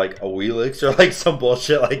or like a Wheelix or like some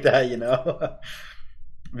bullshit like that, you know?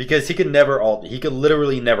 Because he could never ult me. He could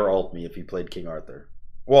literally never ult me if he played King Arthur.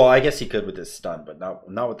 Well, I guess he could with his stun, but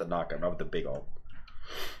not with the knockout, not with the big ult.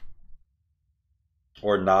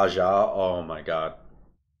 Or Naja. Oh my god.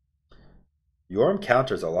 Yorm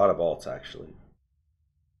counters a lot of ults, actually.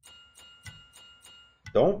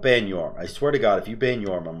 Don't ban Yorm. I swear to God, if you ban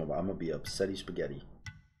Yorm, I'm gonna be upsetty spaghetti.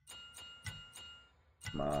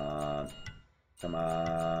 Come on. Come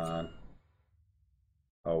on.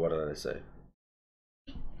 Oh, what did I say?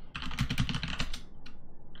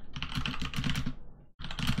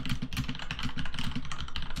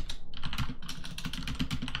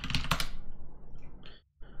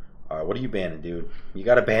 Alright, what are you banning, dude? You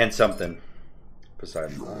gotta ban something.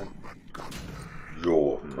 Besides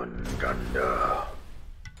Jormungandr.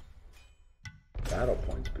 Battle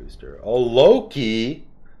points booster. Oh, Loki!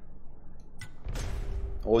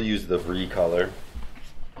 We'll use the recolor.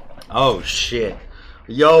 Oh, shit.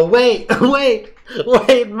 Yo, wait, wait,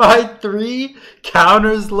 my 3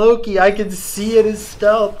 counters Loki. I can see it as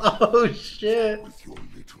stealth. Oh, shit.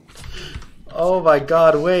 Oh my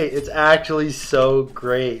god, wait. It's actually so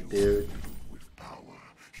great, dude.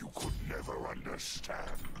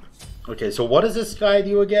 Okay, so what does this guy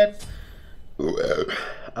do again? Wait,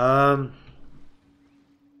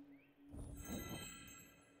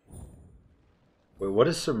 what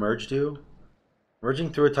does Submerge do?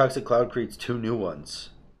 Merging through a toxic cloud creates 2 new ones.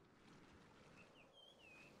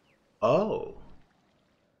 Oh.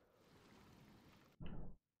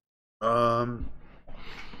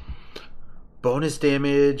 Bonus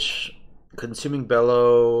damage, consuming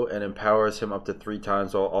bellow, and empowers him up to 3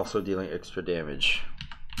 times while also dealing extra damage.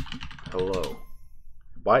 Hello.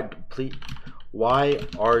 Why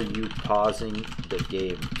are you pausing the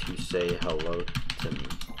game to say hello to me?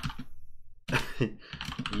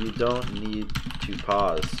 You don't need to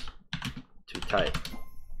pause to type.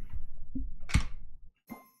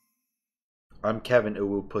 I'm Kevin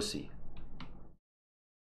Uwu Pussy.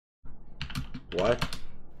 What?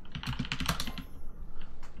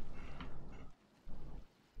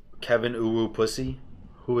 Kevin Uwu Pussy?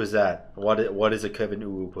 Who is that? What is a Kevin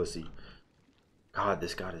Uwu Pussy? God,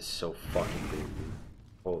 this god is so fucking big, dude.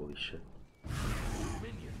 Holy shit.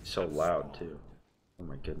 So loud, too. Oh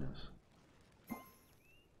my goodness.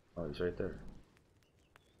 Oh, he's right there.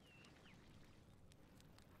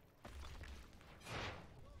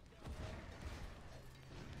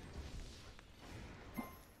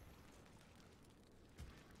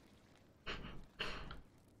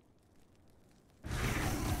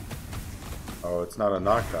 Oh, it's not a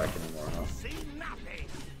knockback anymore, huh?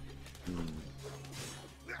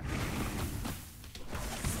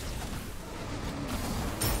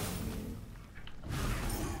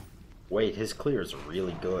 Wait, his clear is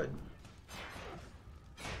really good.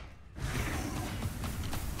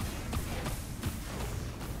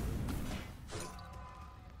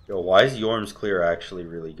 Yo, why is Yorm's clear actually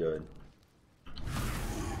really good?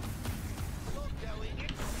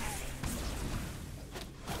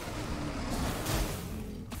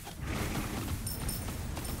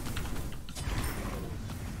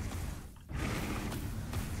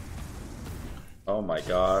 Oh my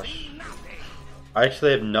gosh. I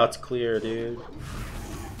actually have nuts clear, dude.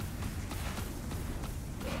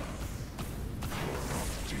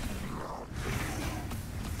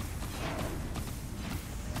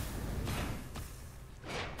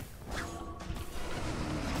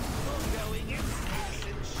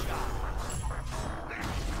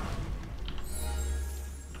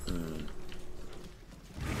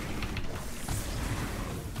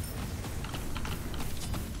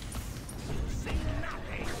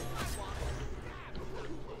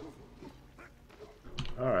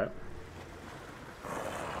 Alright.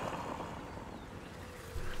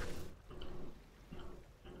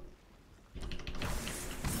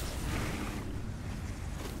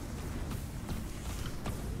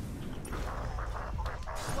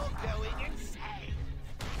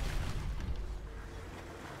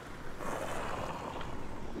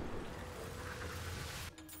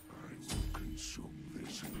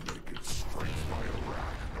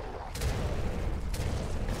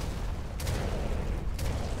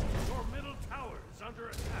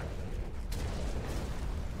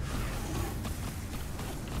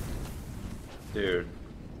 Dude.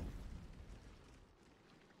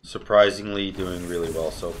 Surprisingly doing really well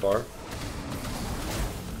so far.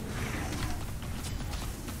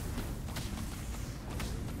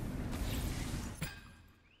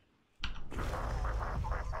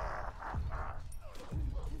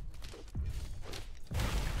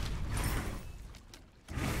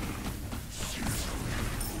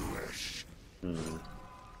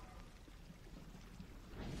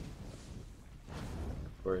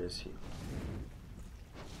 Where is he?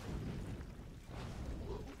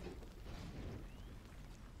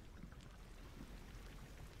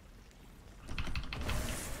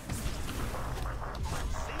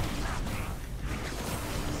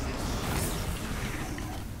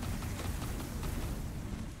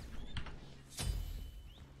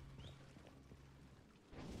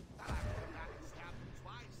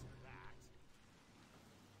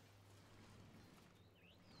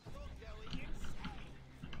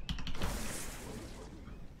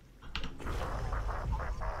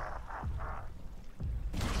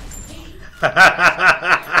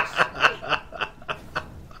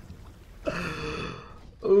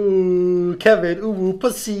 Ooh, Kevin, ooh,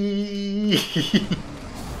 pussy.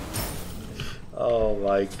 Oh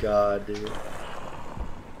my god, dude.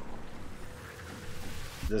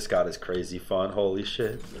 This god is crazy fun, holy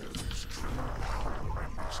shit.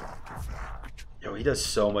 Yo, he does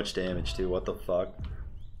so much damage too, what the fuck?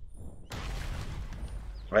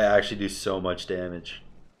 I actually do so much damage.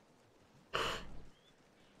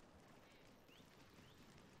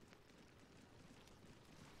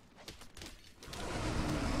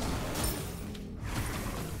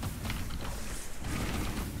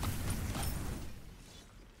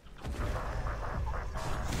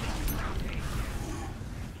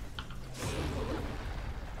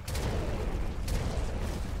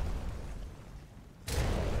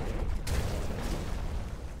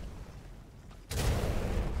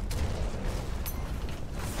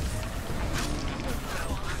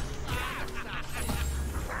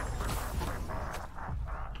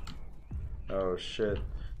 Oh shit.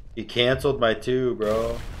 He canceled my 2,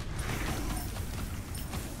 bro.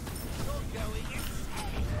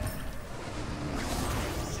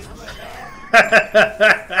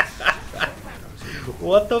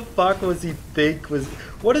 What the fuck was he think was...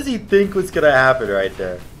 What does he think was gonna happen right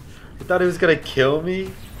there? He thought he was gonna kill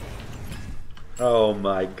me? Oh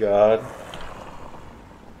my god.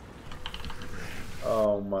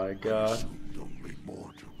 Oh my god.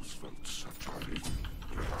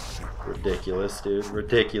 Ridiculous, dude.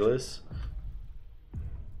 Ridiculous.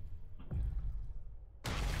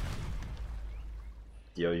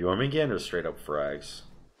 Yo, you want me again or straight up frags?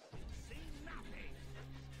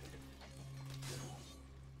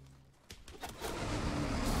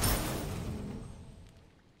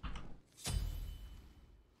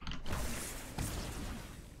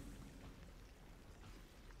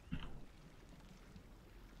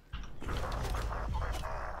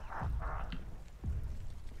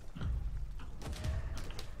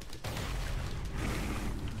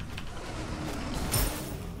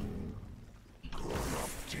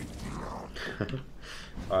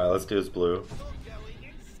 Alright, let's do his blue.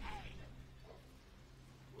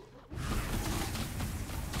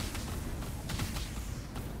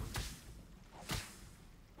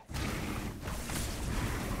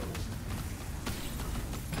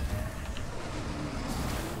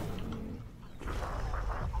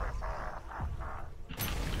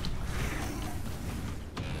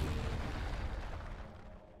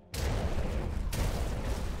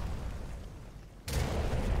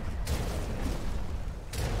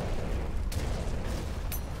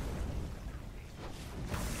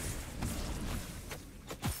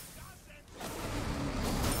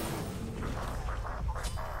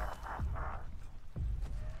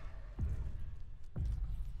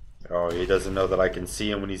 Oh, he doesn't know that I can see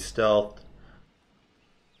him when he's stealthed.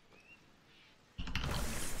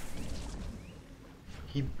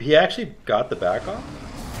 He actually got the back off?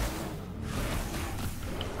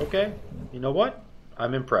 Okay, you know what?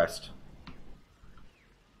 I'm impressed.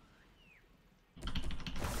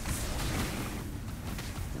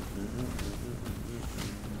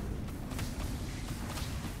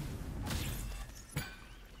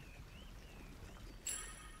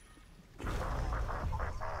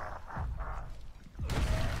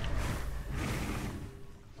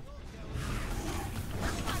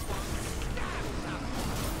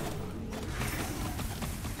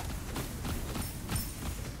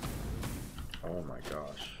 Oh my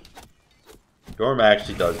gosh. Gorm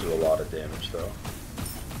actually does do a lot of damage though.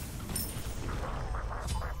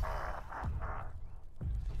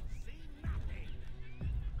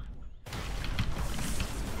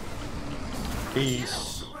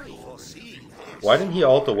 Peace. Why didn't he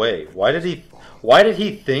ult away? Why did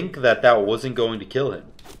he think that that wasn't going to kill him?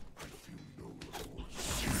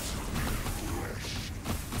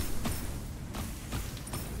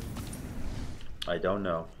 I don't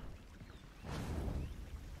know.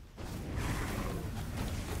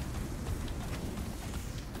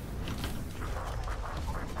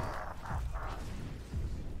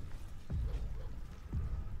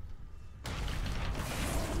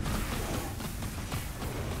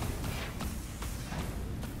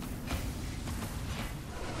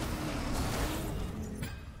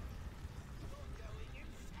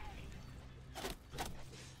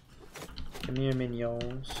 Come here,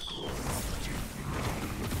 minions.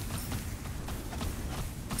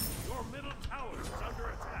 Your middle tower is under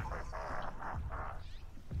attack.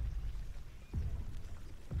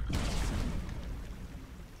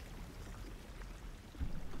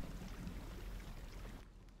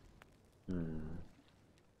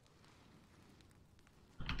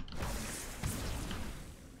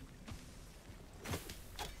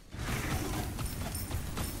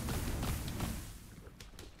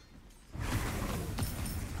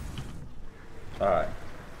 Alright.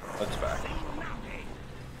 Let's back.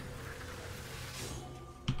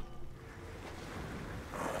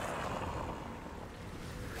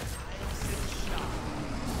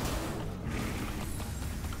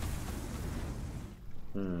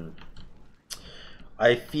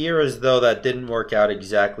 I fear as though that didn't work out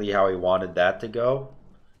exactly how he wanted that to go.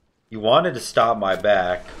 He wanted to stop my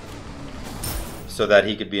back so that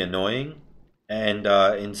he could be annoying, and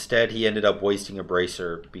instead he ended up wasting a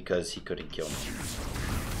bracer because he couldn't kill me.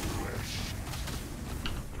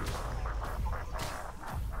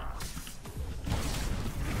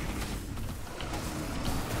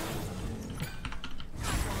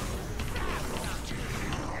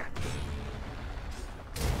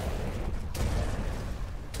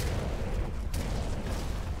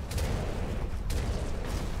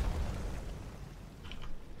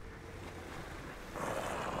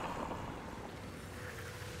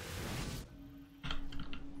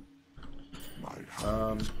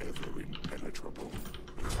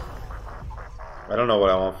 I don't know what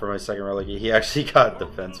I want for my second relic. He actually got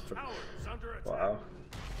defense for... Wow.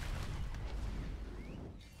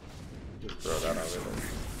 Just throw that over there.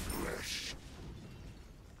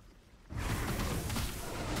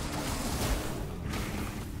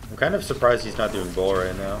 I'm kind of surprised he's not doing bull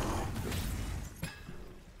right now.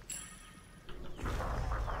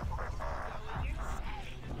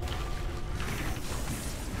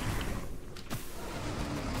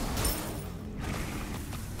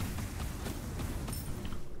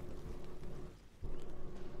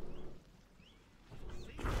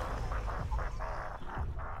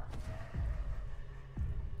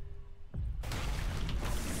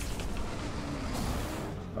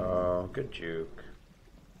 Good juke.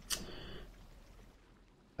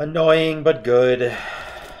 Annoying, but good.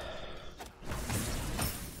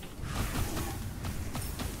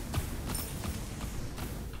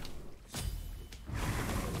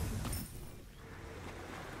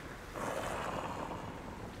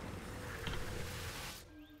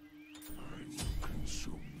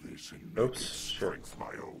 Oops, sure.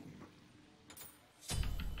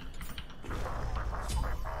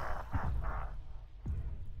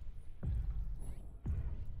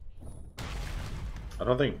 I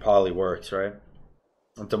don't think poly works, right?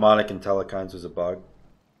 Demonic and Telekines was a bug.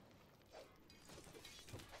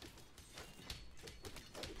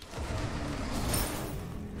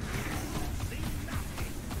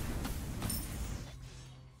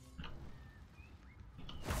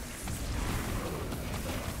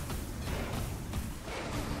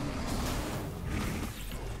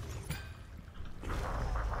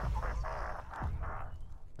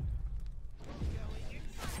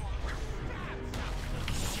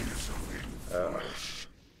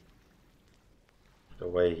 The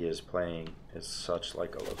way he is playing is such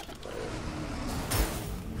like a Loki player.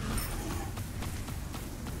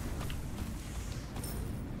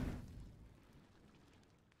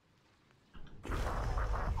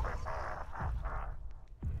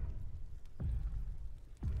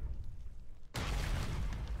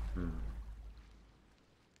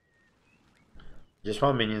 Just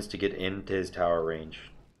want minions to get into his tower range.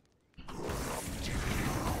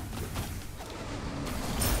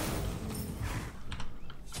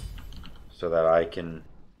 So that I can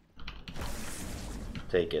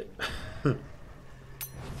take it.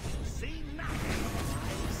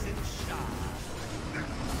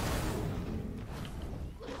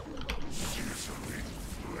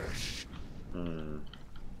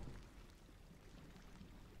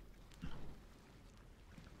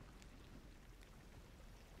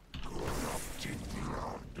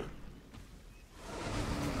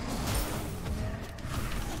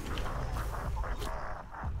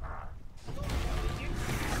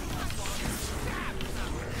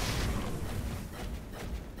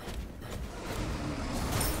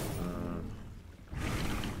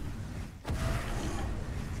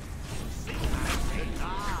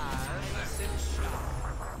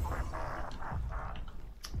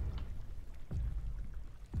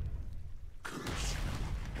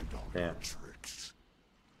 Damn.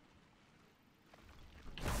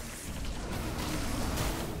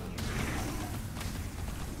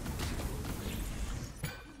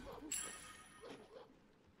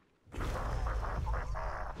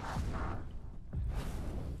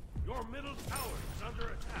 Your middle tower is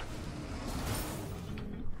under attack.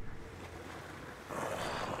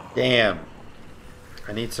 Damn.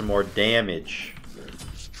 I need some more damage.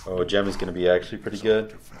 Oh, gem is going to be actually pretty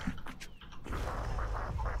good.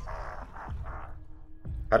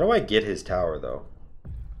 How do I get his tower, though?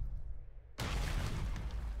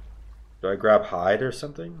 Do I grab hide or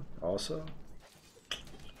something, also?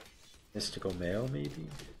 Mystical mail, maybe?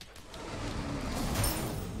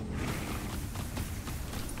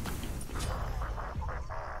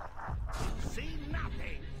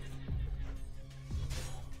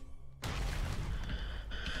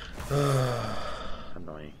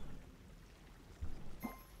 Annoying.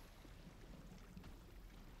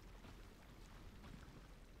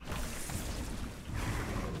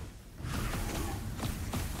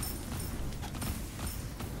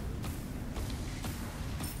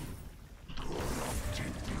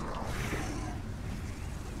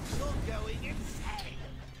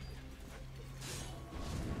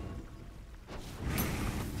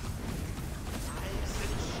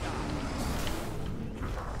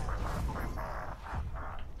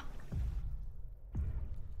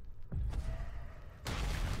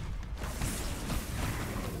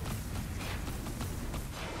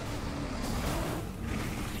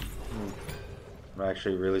 I'm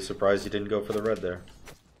actually really surprised he didn't go for the red there.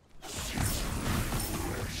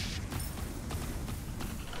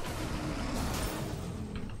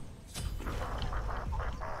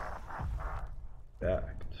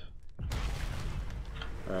 Backed.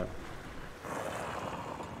 Alright.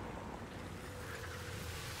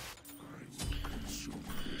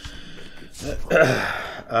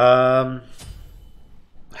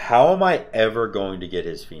 How am I ever going to get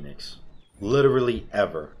his Phoenix? Literally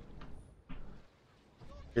ever.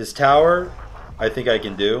 His tower, I think I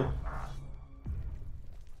can do.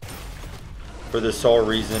 For the sole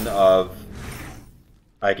reason of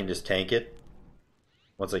I can just tank it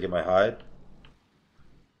once I get my hide.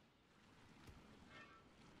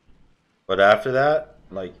 But after that,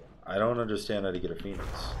 like, I don't understand how to get a Phoenix.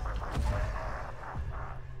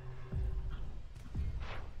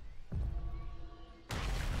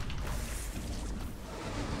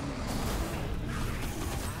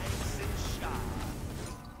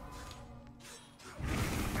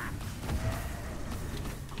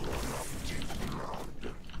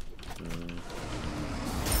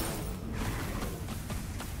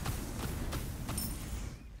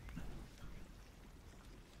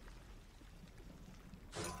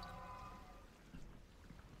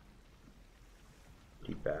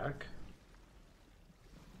 Back.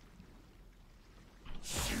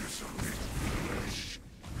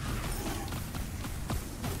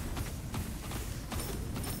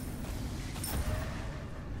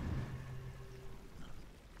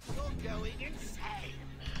 You're going insane.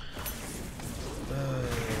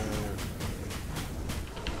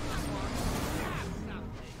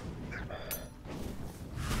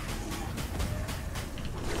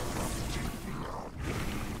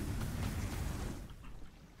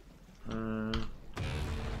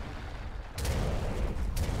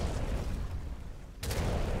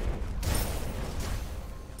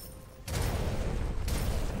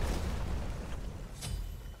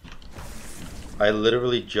 I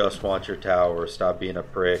literally just want your tower. Stop being a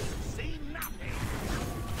prick. See nothing.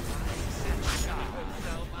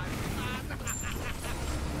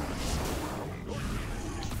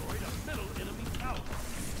 Destroyed a middle enemy tower.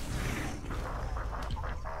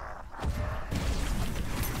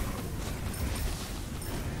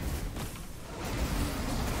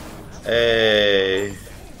 Hey.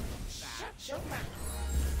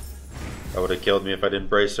 That would have killed me if I didn't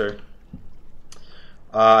brace her.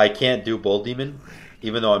 I can't do Bull Demon,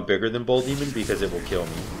 even though I'm bigger than Bull Demon, because it will kill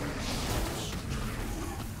me.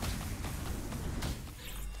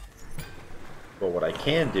 But what I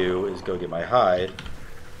can do is go get my hide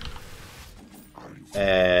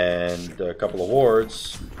and a couple of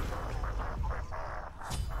wards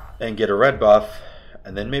and get a red buff,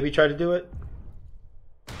 and then maybe try to do it.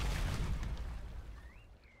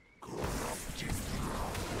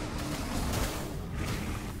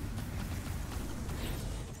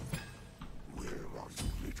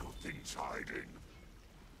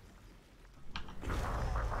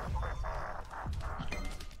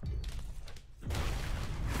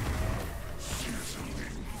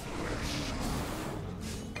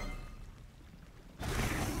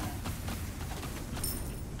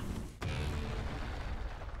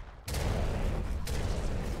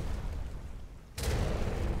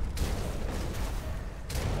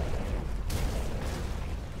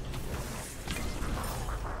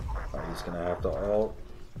 He's gonna have to ult.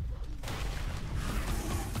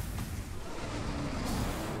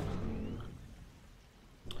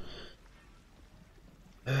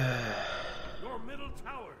 Your middle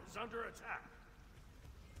tower is under attack.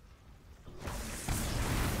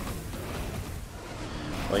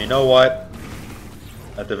 Well, you know what?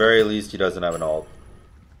 At the very least, he doesn't have an ult.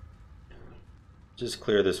 Just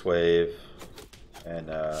clear this wave and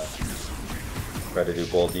try to do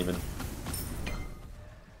Bull Demon.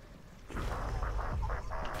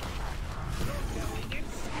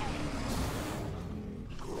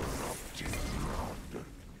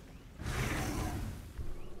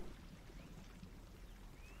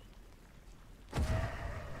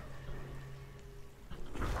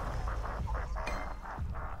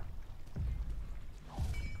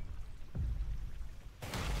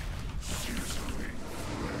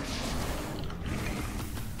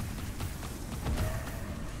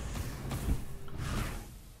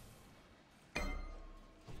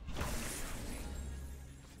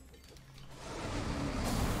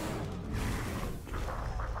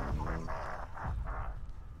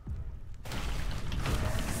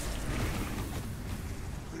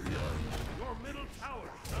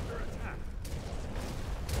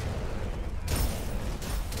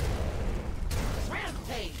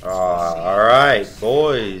 Alright,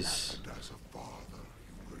 boys.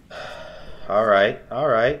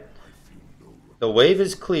 Alright. The wave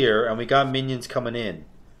is clear, and we got minions coming in.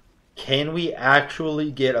 Can we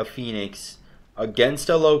actually get a Phoenix against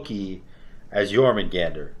a Loki as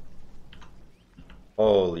Jormungandr?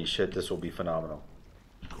 Holy shit, this will be phenomenal.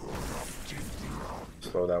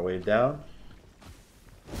 Slow that wave down.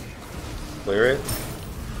 Clear it.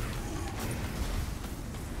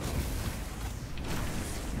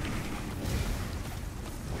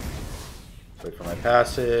 Wait for my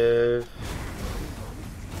passive.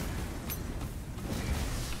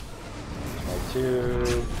 Smite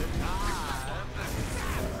 2.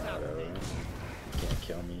 Whatever. Can't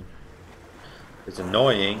kill me. It's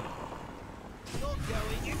annoying.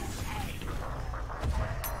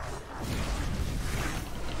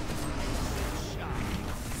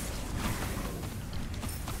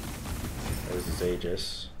 There's his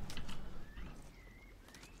Aegis.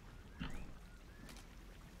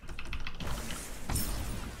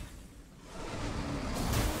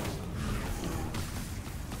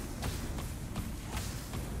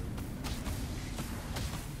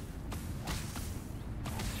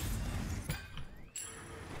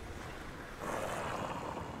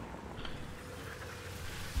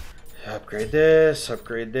 Upgrade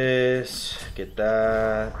this, get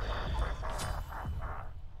that.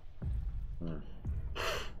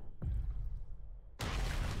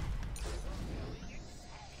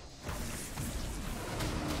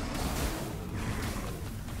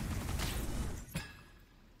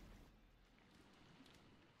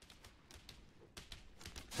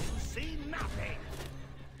 See nothing.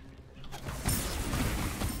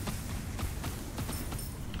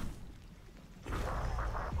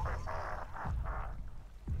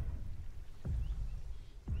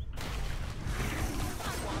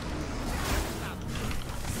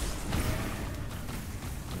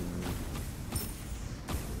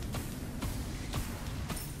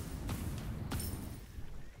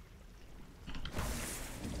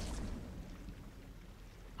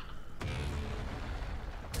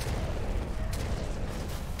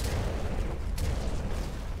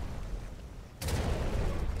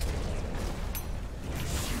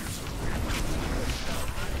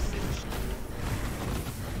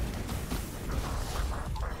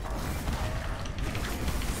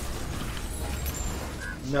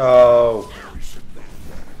 No.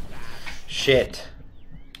 Shit.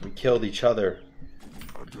 We killed each other.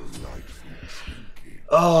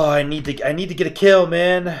 Oh, I need to get a kill,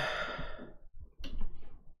 man.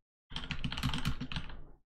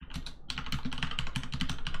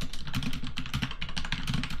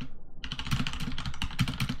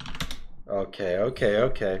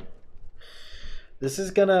 Okay. This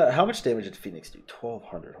is gonna. How much damage did Phoenix do?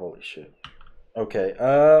 1200. Holy shit. Okay.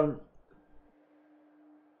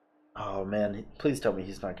 Oh man, please tell me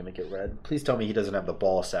he's not gonna get red. Please tell me he doesn't have the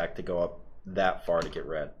ball sack to go up that far to get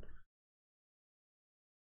red.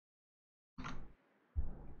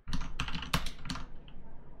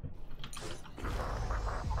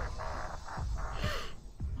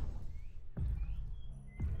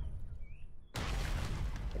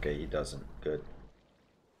 Okay, he doesn't. Good.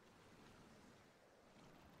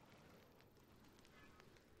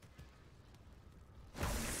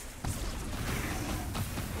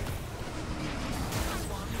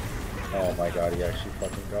 Oh my god, he actually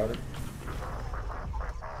fucking got it.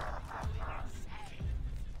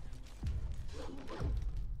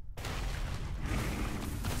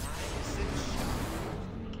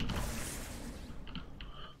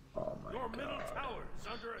 Oh my god. Your middle tower is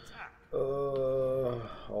under attack.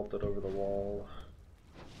 Ulted over the wall.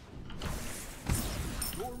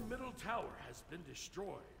 Your middle tower has been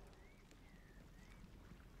destroyed.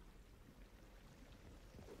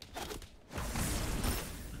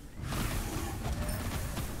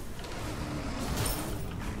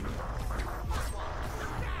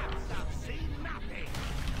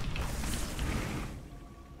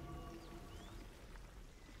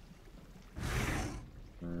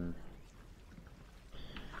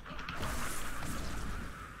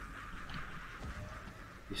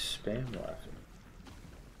 He's spam laughing.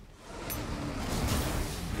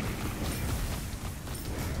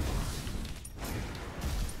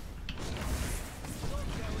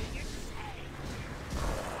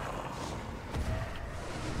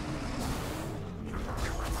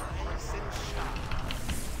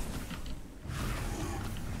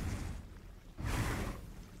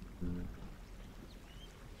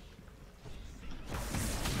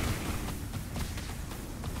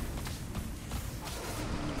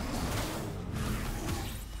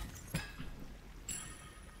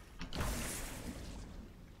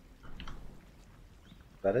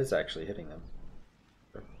 That is actually hitting them.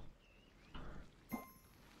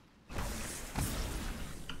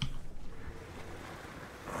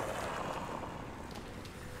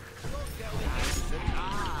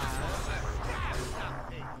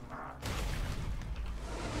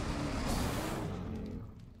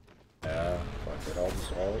 Yeah, fuck it, all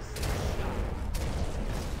this walls.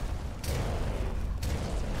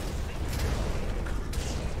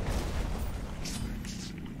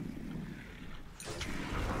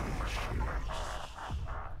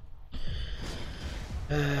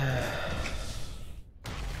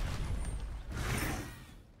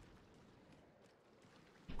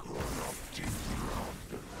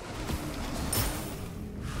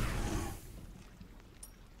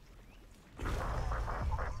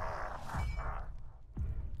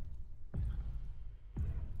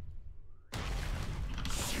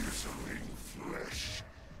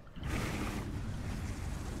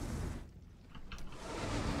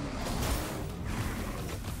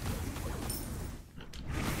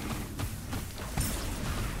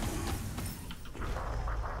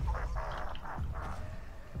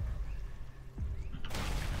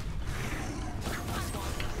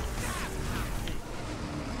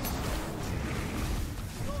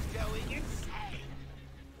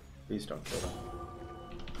 Please don't kill him.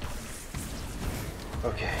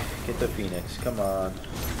 Okay, get the Phoenix, come on.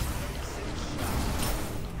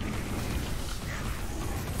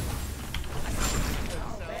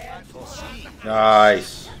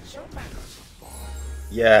 Nice.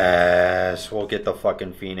 Yes, we'll get the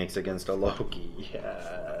fucking Phoenix against a Loki.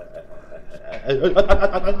 Yeah.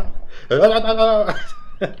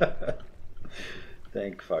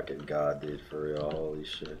 Thank fucking God, dude, for real. Holy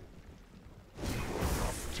shit.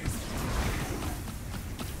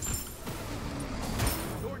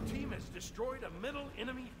 Your team has destroyed a middle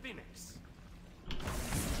enemy Phoenix.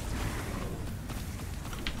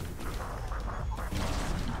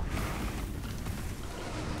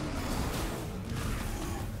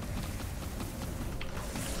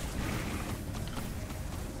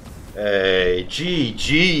 Hey,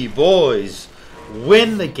 GG, boys.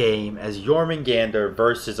 Win the game as Jormungandr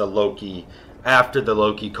versus a Loki after the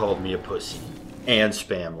Loki called me a pussy and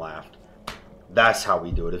spam laughed. That's how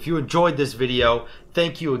we do it. If you enjoyed this video,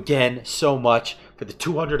 thank you again so much for the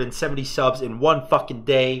 270 subs in one fucking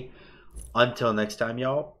day. Until next time,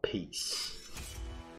 y'all, peace.